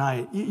chapter here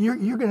tonight,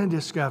 you're going to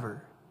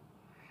discover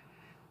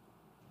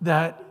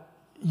that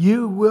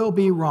you will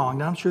be wrong.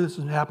 Now, I'm sure this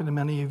has happened to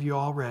many of you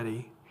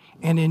already.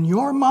 And in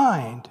your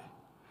mind,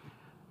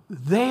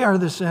 they are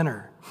the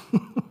sinner.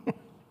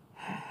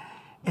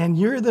 And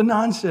you're the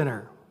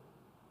non-sinner.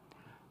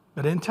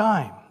 But in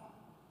time,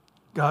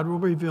 God will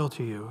reveal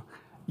to you,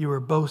 you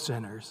are both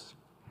sinners.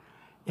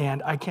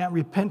 And I can't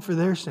repent for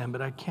their sin, but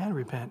I can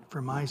repent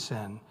for my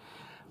sin.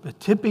 But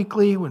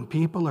typically, when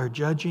people are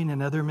judging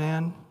another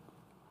man,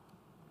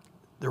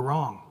 they're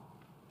wrong.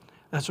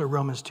 That's what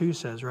Romans 2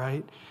 says,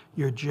 right?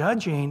 You're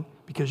judging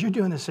because you're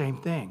doing the same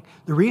thing.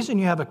 The reason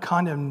you have a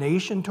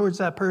condemnation towards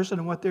that person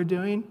and what they're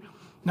doing,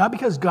 not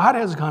because God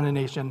has a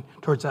condemnation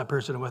towards that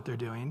person and what they're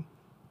doing,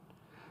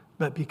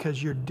 but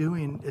because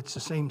it's the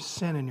same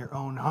sin in your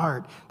own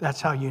heart.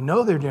 That's how you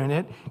know they're doing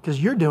it,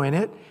 because you're doing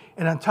it.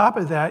 And on top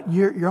of that,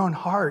 your own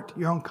heart,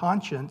 your own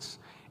conscience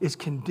is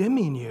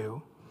condemning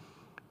you,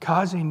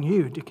 causing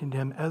you to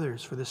condemn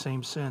others for the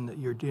same sin that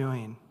you're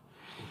doing.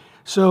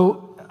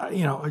 So, I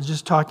was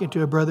just talking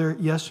to a brother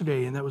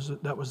yesterday, and that was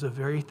the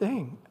very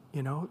thing,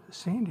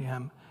 saying to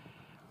him,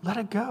 let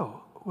it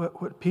go.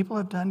 What people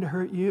have done to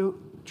hurt you,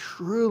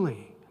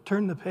 truly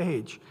turn the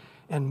page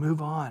and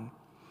move on.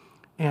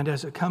 And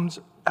as it comes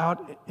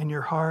out in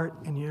your heart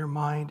and your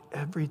mind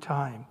every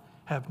time,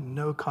 have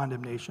no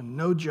condemnation,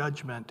 no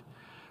judgment,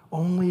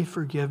 only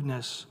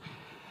forgiveness.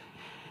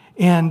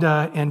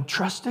 And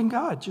trust in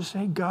God. Just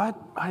say, God,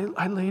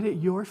 I laid at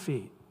your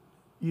feet.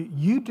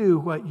 You do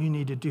what you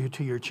need to do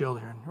to your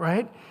children,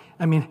 right?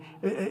 I mean,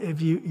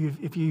 if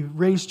you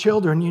raise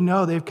children,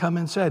 they've come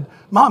and said,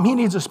 Mom, he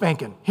needs a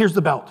spanking. Here's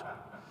the belt.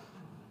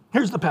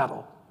 Here's the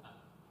paddle.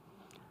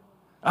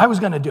 I was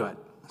going to do it.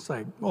 It's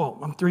like, well,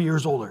 I'm 3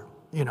 years older.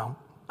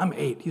 I'm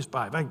 8. He's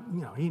 5.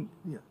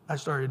 I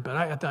started, but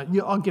I thought,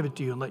 I'll give it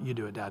to you and let you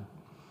do it, Dad.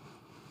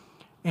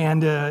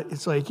 And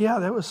it's like, yeah,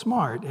 that was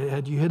smart.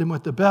 Had you hit him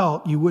with the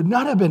belt, you would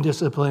not have been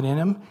disciplining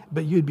him,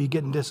 but you'd be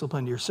getting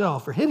disciplined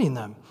yourself for hitting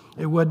them.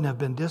 It wouldn't have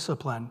been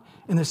discipline.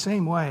 In the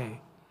same way,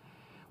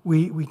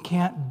 we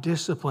can't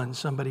discipline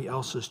somebody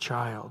else's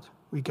child.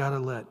 We got to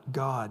let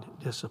God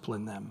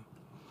discipline them.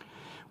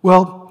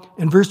 Well,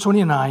 in verse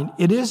 29,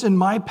 it is in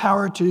my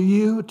power to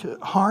you to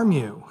harm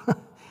you.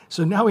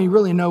 So now we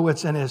really know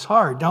what's in his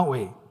heart, don't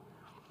we?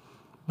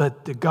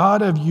 But the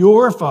God of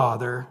your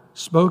father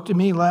spoke to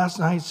me last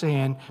night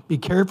saying, be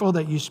careful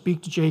that you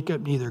speak to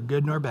Jacob neither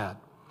good nor bad.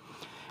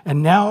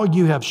 And now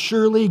you have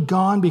surely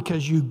gone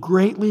because you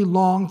greatly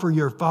long for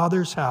your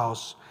father's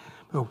house.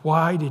 But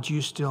why did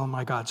you steal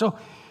my God? So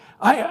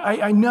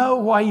I know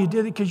why you did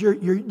it, because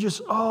you're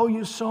just,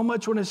 you so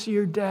much want to see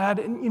your dad.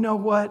 And you know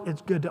what?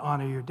 It's good to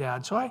honor your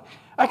dad. So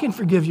I can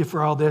forgive you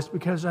for all this,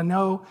 because I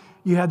know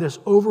you had this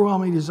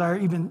overwhelming desire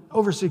even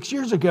over 6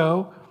 years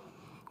ago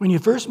when you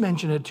first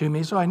mentioned it to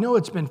me. So I know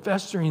it's been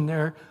festering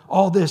there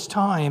all this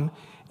time,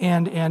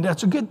 and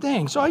that's a good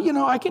thing. So,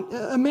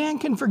 a man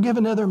can forgive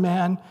another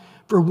man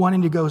for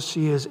wanting to go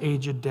see his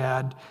aged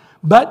dad.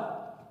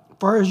 But as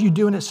far as you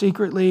doing it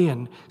secretly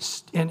and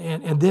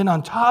then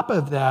on top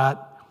of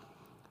that,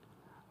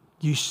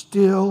 you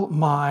steal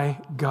my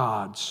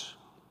gods.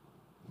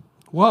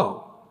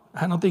 Whoa,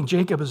 I don't think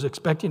Jacob was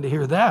expecting to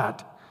hear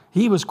that.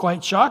 He was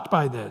quite shocked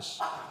by this.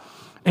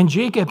 And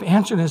Jacob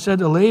answered and said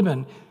to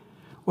Laban,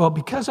 well,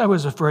 because I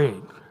was afraid.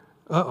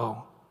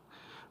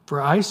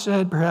 For I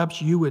said,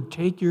 perhaps you would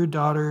take your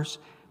daughters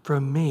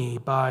from me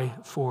by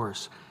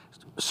force.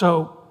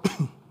 So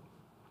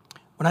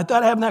when I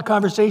thought of having that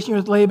conversation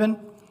with Laban,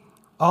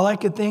 all I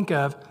could think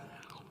of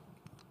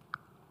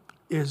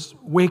is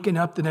waking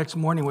up the next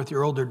morning with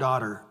your older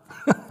daughter.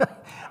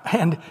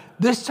 And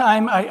this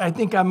time, I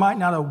think I might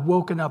not have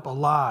woken up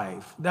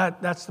alive.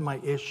 That's my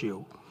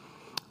issue.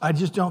 I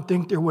just don't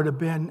think there would have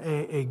been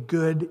a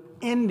good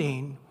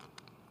ending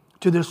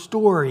to the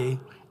story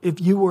if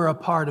you were a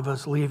part of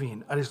us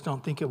leaving. I just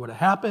don't think it would have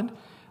happened.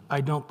 I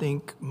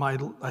think my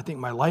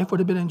life would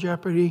have been in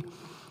jeopardy.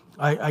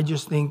 I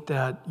just think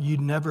that you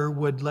never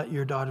would let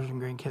your daughters and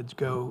grandkids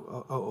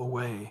go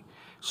away.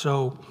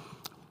 So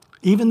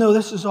even though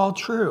this is all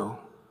true,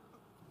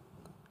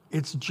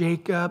 it's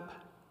Jacob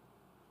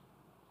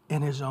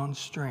in his own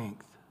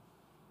strength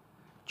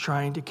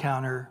trying to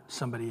counter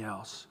somebody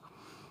else.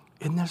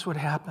 Isn't this what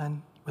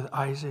happened with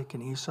Isaac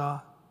and Esau?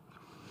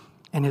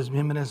 And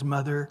him and his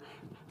mother,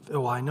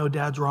 well, I know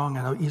Dad's wrong,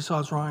 I know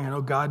Esau's wrong, I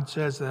know God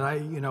says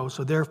that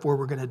so therefore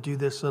we're going to do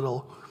this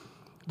little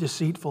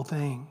deceitful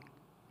thing.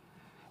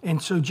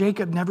 And so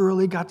Jacob never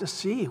really got to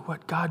see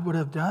what God would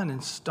have done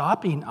in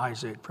stopping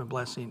Isaac from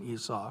blessing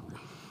Esau.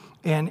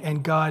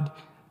 And God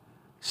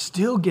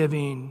still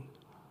giving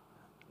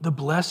the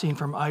blessing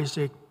from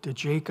Isaac to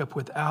Jacob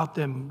without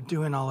them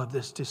doing all of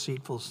this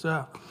deceitful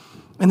stuff.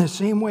 In the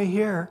same way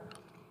here,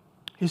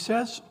 he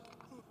says,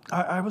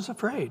 I was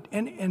afraid.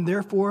 And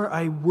therefore,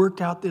 I worked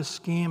out this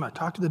scheme. I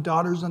talked to the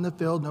daughters on the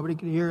field. Nobody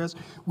could hear us.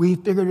 We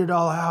figured it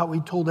all out.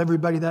 We told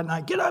everybody that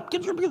night, get up,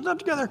 get your stuff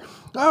together.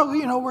 Oh,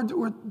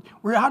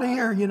 we're out of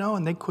here,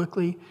 And they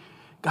quickly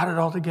got it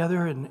all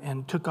together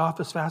and took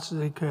off as fast as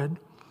they could.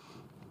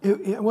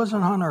 It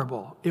wasn't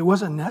honorable. It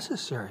wasn't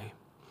necessary.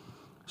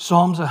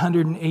 Psalms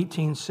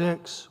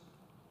 118:6.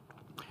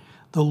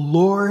 The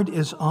Lord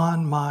is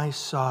on my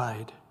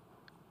side.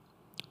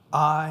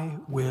 I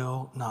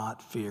will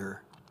not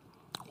fear.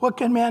 What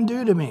can man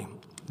do to me?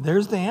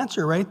 There's the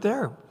answer right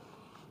there.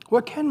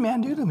 What can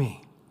man do to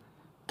me?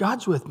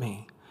 God's with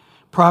me.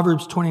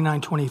 Proverbs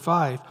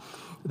 29:25.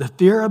 The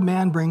fear of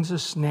man brings a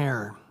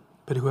snare,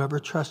 but whoever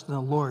trusts in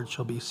the Lord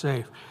shall be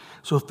safe.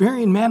 So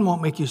fearing man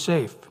won't make you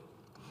safe,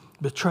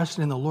 but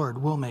trusting in the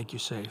Lord will make you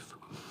safe.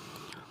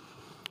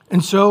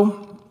 And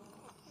so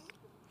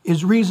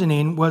his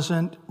reasoning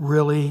wasn't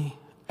really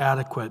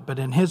adequate, but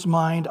in his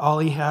mind, all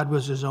he had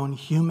was his own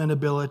human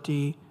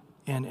ability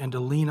and to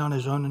lean on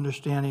his own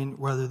understanding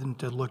rather than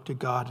to look to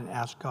God and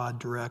ask God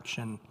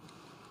direction,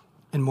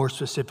 and more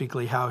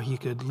specifically, how he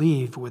could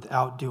leave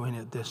without doing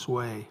it this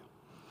way.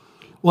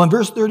 Well, in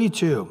verse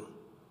 32,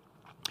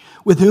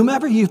 with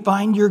whomever you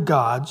find your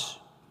gods,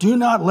 do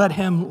not let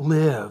him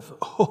live.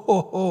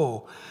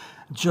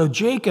 So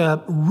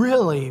Jacob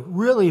really,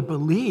 really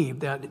believed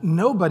that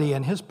nobody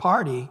in his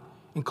party,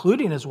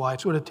 including his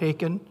wives, would have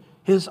taken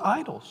his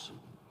idols.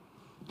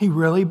 He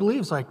really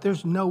believes,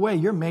 there's no way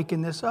you're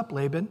making this up,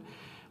 Laban.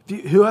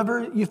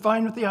 Whoever you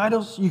find with the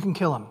idols, you can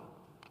kill him.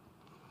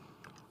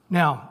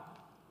 Now,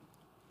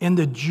 in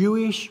the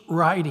Jewish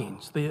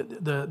writings,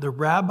 the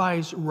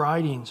rabbis'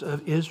 writings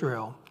of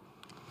Israel,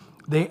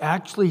 they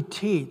actually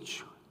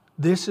teach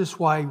this is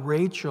why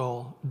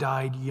Rachel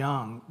died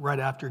young right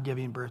after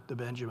giving birth to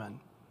Benjamin.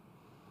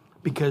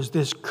 Because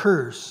this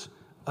curse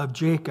of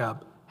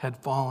Jacob had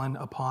fallen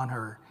upon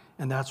her,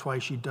 and that's why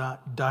she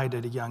died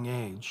at a young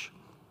age.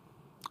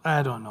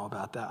 I don't know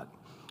about that.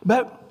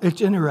 But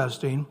it's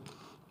interesting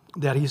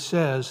that he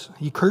says,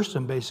 he cursed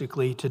him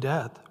basically to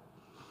death.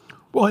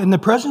 Well, in the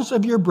presence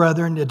of your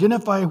brethren,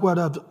 identify what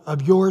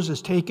of yours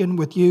is taken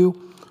with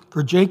you,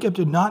 for Jacob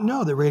did not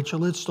know that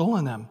Rachel had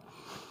stolen them.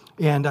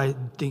 And I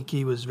think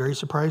he was very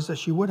surprised that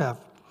she would have.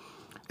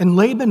 And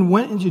Laban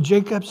went into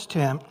Jacob's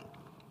tent,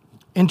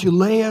 into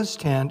Leah's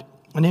tent,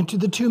 and into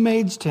the two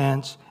maids'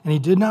 tents, and he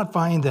did not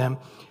find them.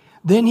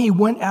 Then he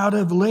went out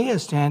of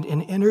Leah's tent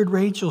and entered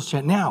Rachel's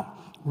tent. Now,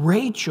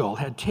 Rachel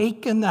had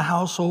taken the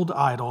household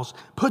idols,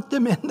 put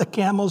them in the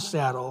camel's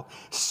saddle,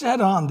 sat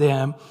on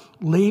them.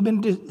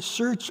 Laban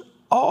searched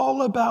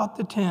all about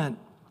the tent,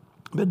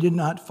 but did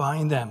not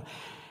find them.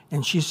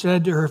 And she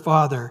said to her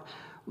father,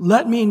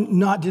 let me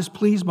not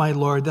displease my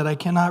lord, that I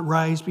cannot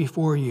rise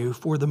before you,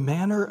 for the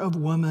manner of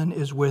woman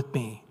is with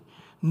me.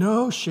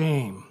 No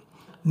shame,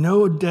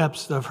 no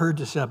depths of her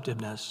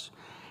deceptiveness.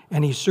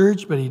 And he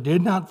searched, but he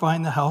did not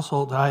find the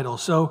household idol.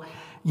 So,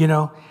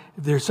 if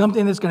there's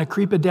something that's going to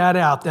creep a dad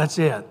out, that's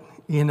it,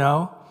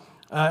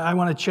 I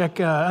want to check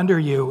under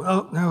you.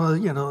 Oh,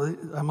 no,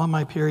 I'm on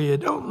my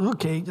period. Oh,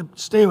 okay,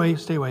 stay away.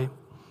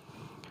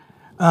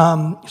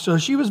 So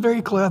she was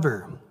very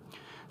clever.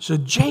 So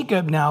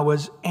Jacob now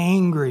was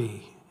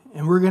angry,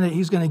 and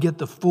he's going to get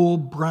the full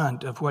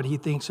brunt of what he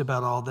thinks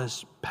about all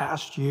this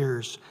past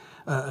years.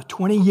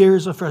 20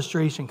 years of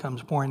frustration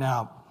comes pouring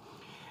out.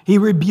 He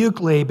rebuked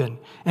Laban,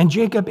 and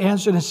Jacob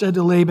answered and said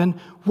to Laban,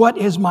 what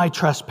is my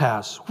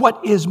trespass?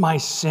 What is my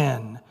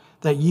sin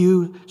that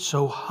you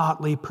so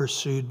hotly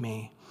pursued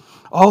me?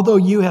 Although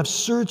you have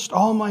searched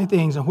all my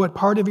things, and what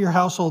part of your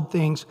household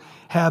things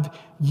have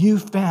you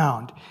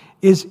found?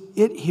 Is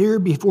it here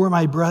before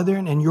my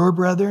brethren and your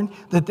brethren,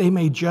 that they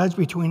may judge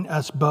between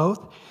us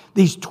both?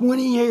 These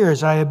 20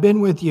 years I have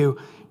been with you,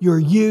 your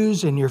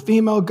ewes and your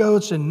female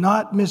goats, and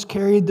not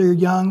miscarried their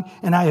young,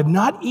 and I have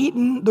not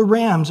eaten the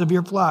rams of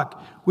your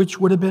flock, which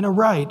would have been a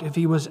right if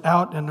he was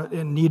out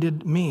and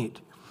needed meat.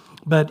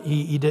 But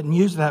he didn't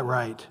use that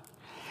right.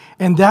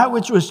 And that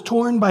which was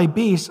torn by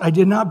beasts I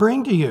did not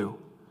bring to you.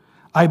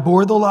 I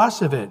bore the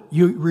loss of it.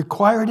 You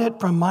required it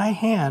from my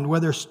hand,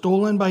 whether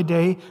stolen by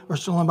day or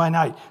stolen by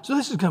night. So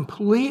this is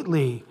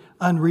completely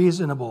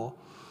unreasonable.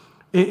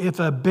 If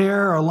a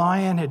bear or a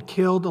lion had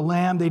killed a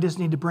lamb, they just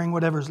need to bring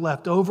whatever's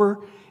left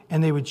over,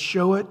 and they would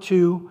show it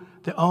to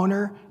the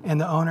owner,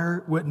 and the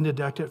owner wouldn't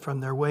deduct it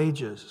from their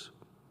wages.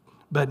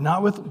 But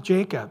not with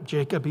Jacob.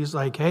 Jacob, he's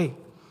like, hey,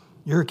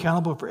 you're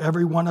accountable for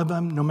every one of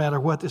them, no matter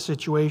what the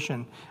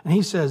situation. And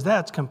he says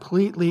that's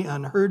completely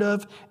unheard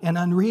of and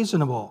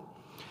unreasonable.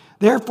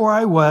 Therefore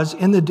I was,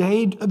 in the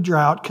day of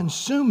drought,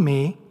 consumed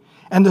me,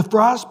 and the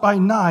frost by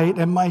night,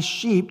 and my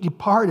sheep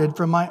departed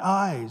from my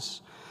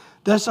eyes.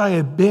 Thus I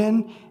have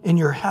been in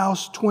your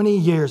house 20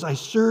 years. I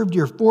served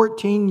your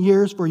 14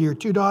 years for your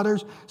 2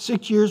 daughters,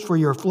 6 years for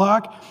your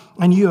flock,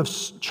 and you have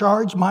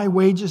changed my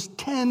wages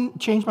 10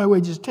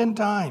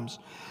 times.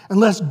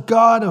 Unless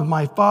God of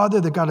my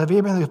father, the God of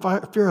Abraham,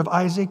 the fear of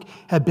Isaac,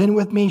 had been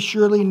with me,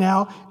 surely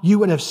now you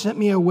would have sent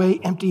me away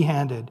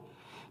empty-handed.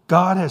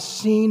 God has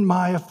seen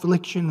my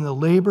affliction and the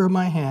labor of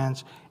my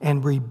hands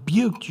and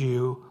rebuked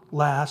you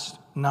last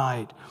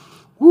night.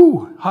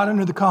 Woo, hot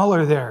under the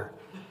collar there.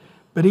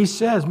 But he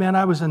says, man,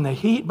 I was in the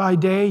heat by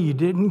day. You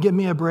didn't give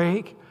me a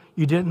break.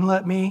 You didn't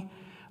let me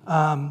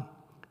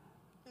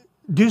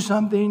do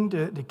something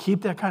to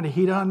keep that kind of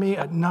heat on me.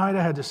 At night,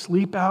 I had to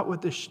sleep out with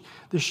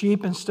the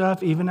sheep and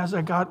stuff, even as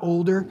I got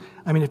older.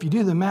 I mean, if you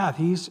do the math,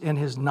 he's in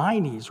his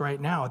 90s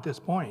right now at this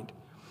point.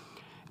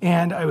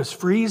 And I was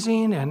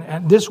freezing,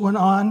 and this went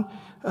on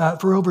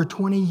for over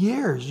 20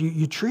 years.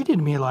 You treated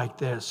me like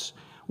this,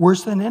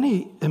 worse than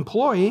any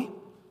employee.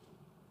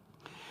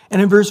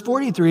 And in verse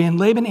 43, and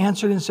Laban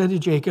answered and said to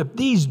Jacob,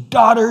 these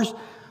daughters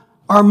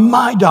are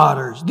my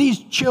daughters. These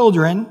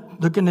children,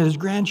 looking at his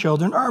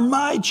grandchildren, are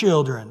my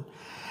children.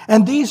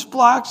 And these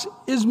flocks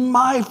is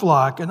my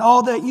flock, and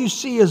all that you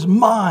see is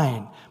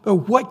mine. But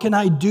what can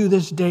I do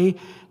this day?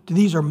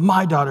 These are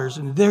my daughters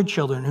and their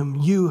children whom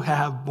you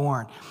have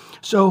borne.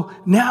 So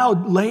now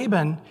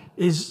Laban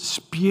is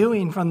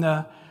spewing from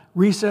the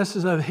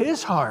recesses of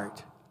his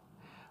heart.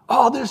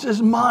 All this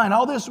is mine.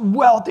 All this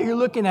wealth that you're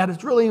looking at,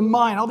 it's really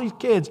mine. All these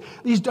kids,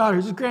 these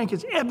daughters, these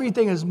grandkids,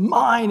 everything is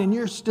mine, and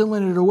you're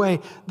stealing it away.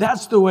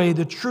 That's the way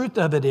the truth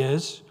of it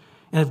is.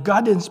 And if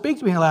God didn't speak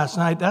to me last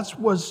night, I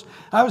was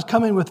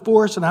coming with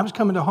force, and I was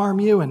coming to harm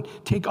you and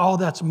take all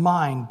that's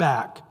mine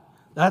back.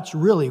 That's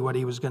really what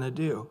he was going to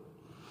do.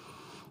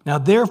 Now,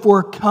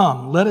 therefore,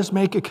 come, let us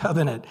make a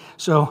covenant.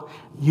 So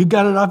you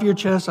got it off your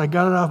chest, I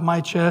got it off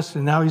my chest,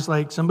 and now he's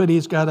like,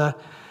 somebody's got to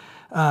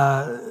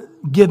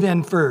give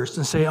in first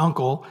and say,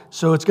 uncle,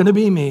 so it's going to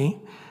be me.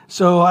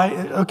 So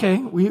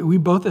we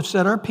both have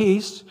said our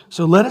piece.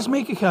 So let us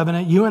make a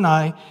covenant, you and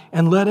I,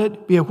 and let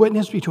it be a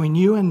witness between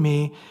you and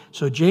me.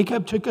 So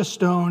Jacob took a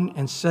stone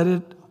and set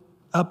it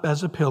up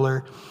as a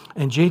pillar.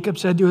 And Jacob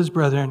said to his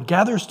brethren,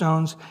 gather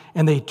stones.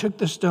 And they took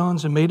the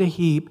stones and made a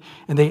heap,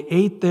 and they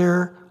ate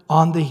there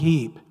on the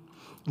heap.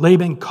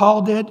 Laban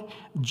called it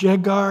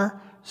Jegar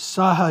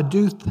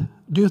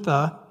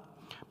Sahadutha,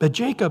 but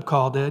Jacob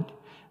called it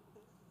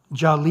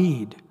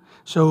Jalid.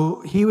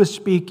 So he was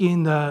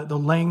speaking the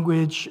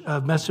language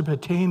of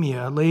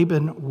Mesopotamia,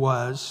 Laban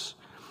was,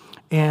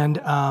 and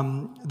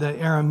the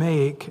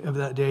Aramaic of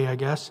that day, I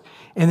guess.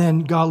 And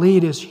then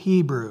Galid is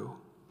Hebrew.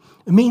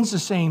 It means the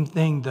same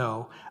thing,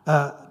 though,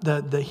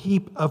 the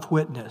heap of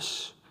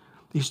witness.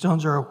 These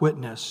stones are a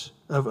witness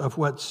of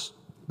what's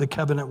the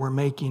covenant we're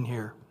making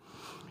here.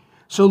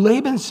 So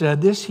Laban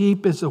said, this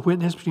heap is a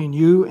witness between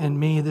you and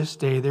me this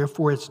day.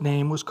 Therefore, its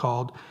name was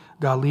called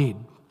Galid.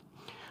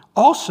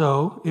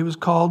 Also, it was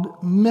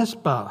called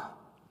Mizpah,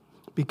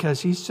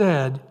 because he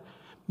said,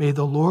 may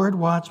the Lord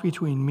watch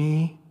between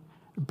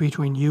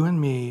you and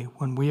me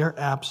when we are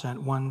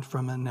absent one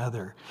from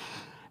another.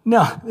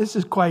 Now, this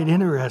is quite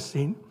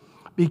interesting,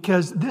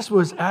 because this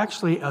was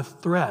actually a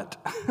threat.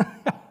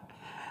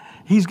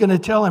 He's going to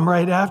tell him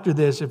right after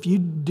this, if you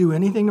do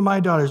anything to my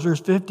daughters,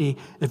 verse 50,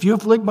 if you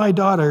afflict my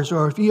daughters,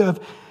 or if you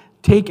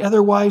take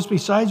other wives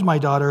besides my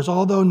daughters,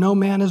 although no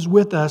man is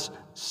with us,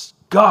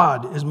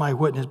 God is my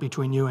witness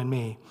between you and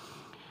me.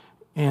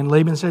 And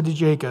Laban said to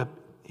Jacob,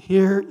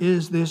 here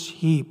is this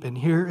heap, and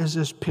here is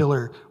this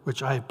pillar,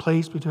 which I have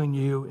placed between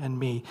you and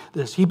me.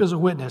 This heap is a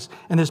witness,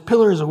 and this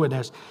pillar is a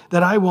witness,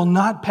 that I will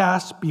not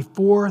pass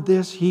before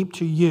this heap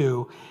to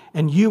you,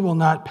 and you will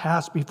not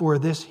pass before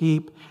this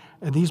heap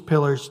and these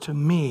pillars to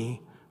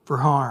me for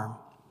harm.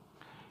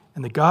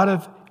 And the God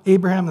of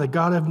Abraham, the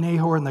God of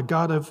Nahor, and the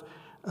God of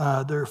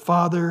their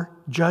father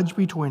judged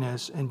between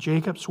us. And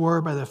Jacob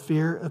swore by the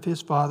fear of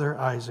his father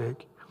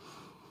Isaac,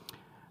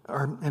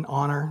 or in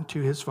honor to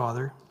his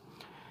father.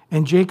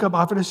 And Jacob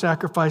offered a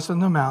sacrifice on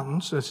the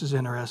mountains. This is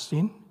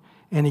interesting.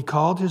 And he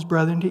called his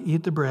brethren to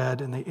eat the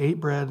bread, and they ate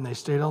bread, and they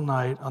stayed all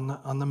night on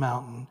the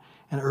mountain.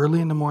 And early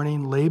in the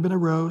morning, Laban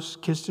arose,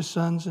 kissed his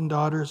sons and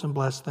daughters, and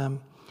blessed them.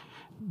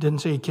 Didn't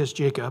say he kissed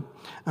Jacob.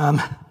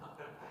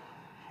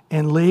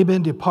 And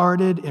Laban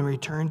departed and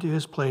returned to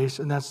his place.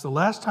 And that's the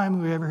last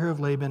time we ever hear of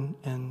Laban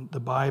in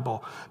the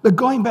Bible. But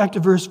going back to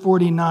verse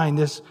 49,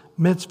 this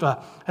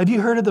mitzvah. Have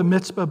you heard of the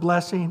mitzvah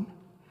blessing?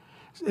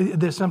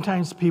 That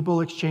sometimes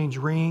people exchange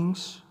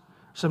rings.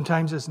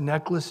 Sometimes it's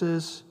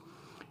necklaces.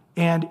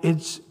 And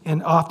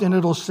often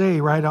it'll say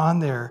right on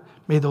there,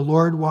 may the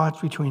Lord watch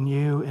between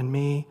you and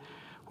me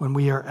when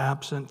we are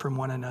absent from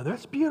one another.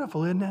 It's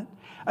beautiful, isn't it?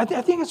 I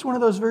think it's one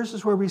of those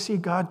verses where we see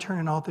God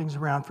turning all things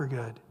around for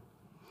good.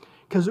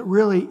 Because it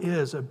really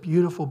is a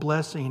beautiful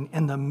blessing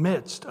in the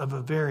midst of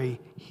a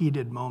very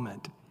heated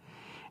moment.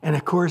 And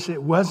of course,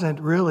 it wasn't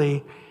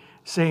really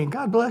saying,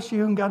 God bless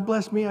you and God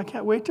bless me. I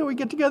can't wait till we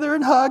get together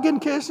and hug and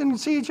kiss and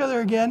see each other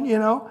again, you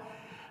know.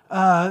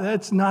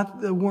 That's not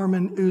the warm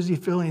and oozy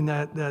feeling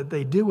that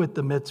they do with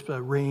the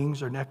mitzvah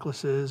rings or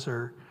necklaces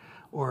or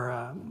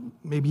or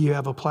maybe you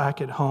have a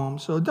plaque at home.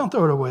 So don't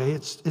throw it away.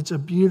 It's a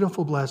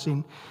beautiful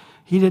blessing.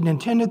 He didn't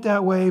intend it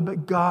that way,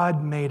 but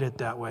God made it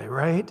that way,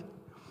 right?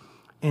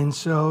 And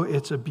so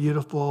it's a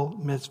beautiful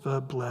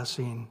mitzvah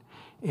blessing.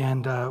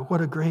 And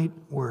what a great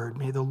word.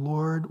 May the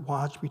Lord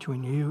watch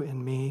between you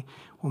and me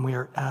when we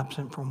are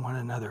absent from one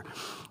another.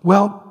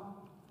 Well,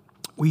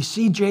 we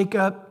see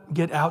Jacob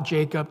get out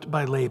Jacobed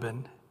by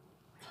Laban.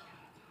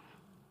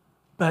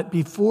 But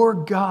before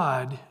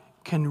God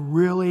can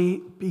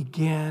really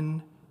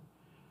begin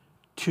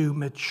to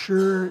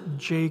mature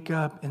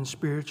Jacob in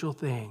spiritual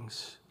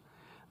things,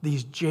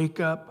 these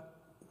Jacob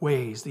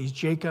ways, these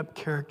Jacob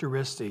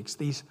characteristics,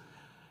 these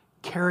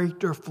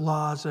character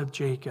flaws of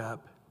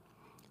Jacob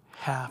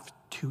have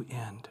to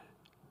end.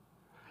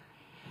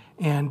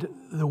 And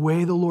the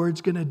way the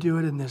Lord's going to do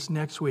it in this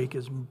next week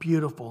is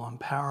beautiful and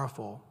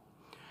powerful.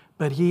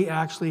 But he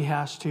actually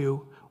has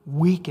to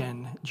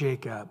weaken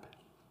Jacob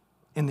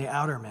in the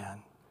outer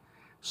man,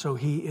 so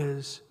he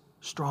is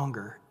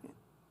stronger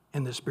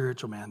in the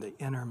spiritual man, the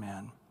inner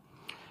man.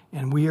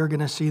 And we are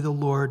going to see the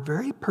Lord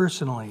very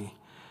personally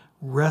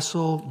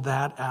wrestle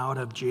that out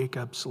of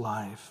Jacob's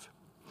life.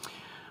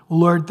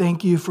 Lord,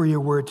 thank you for your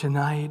word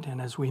tonight.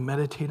 And as we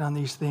meditate on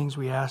these things,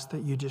 we ask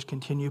that you just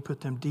continue to put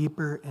them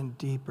deeper and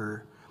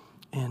deeper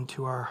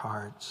into our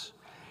hearts.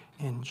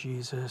 In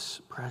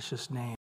Jesus' precious name.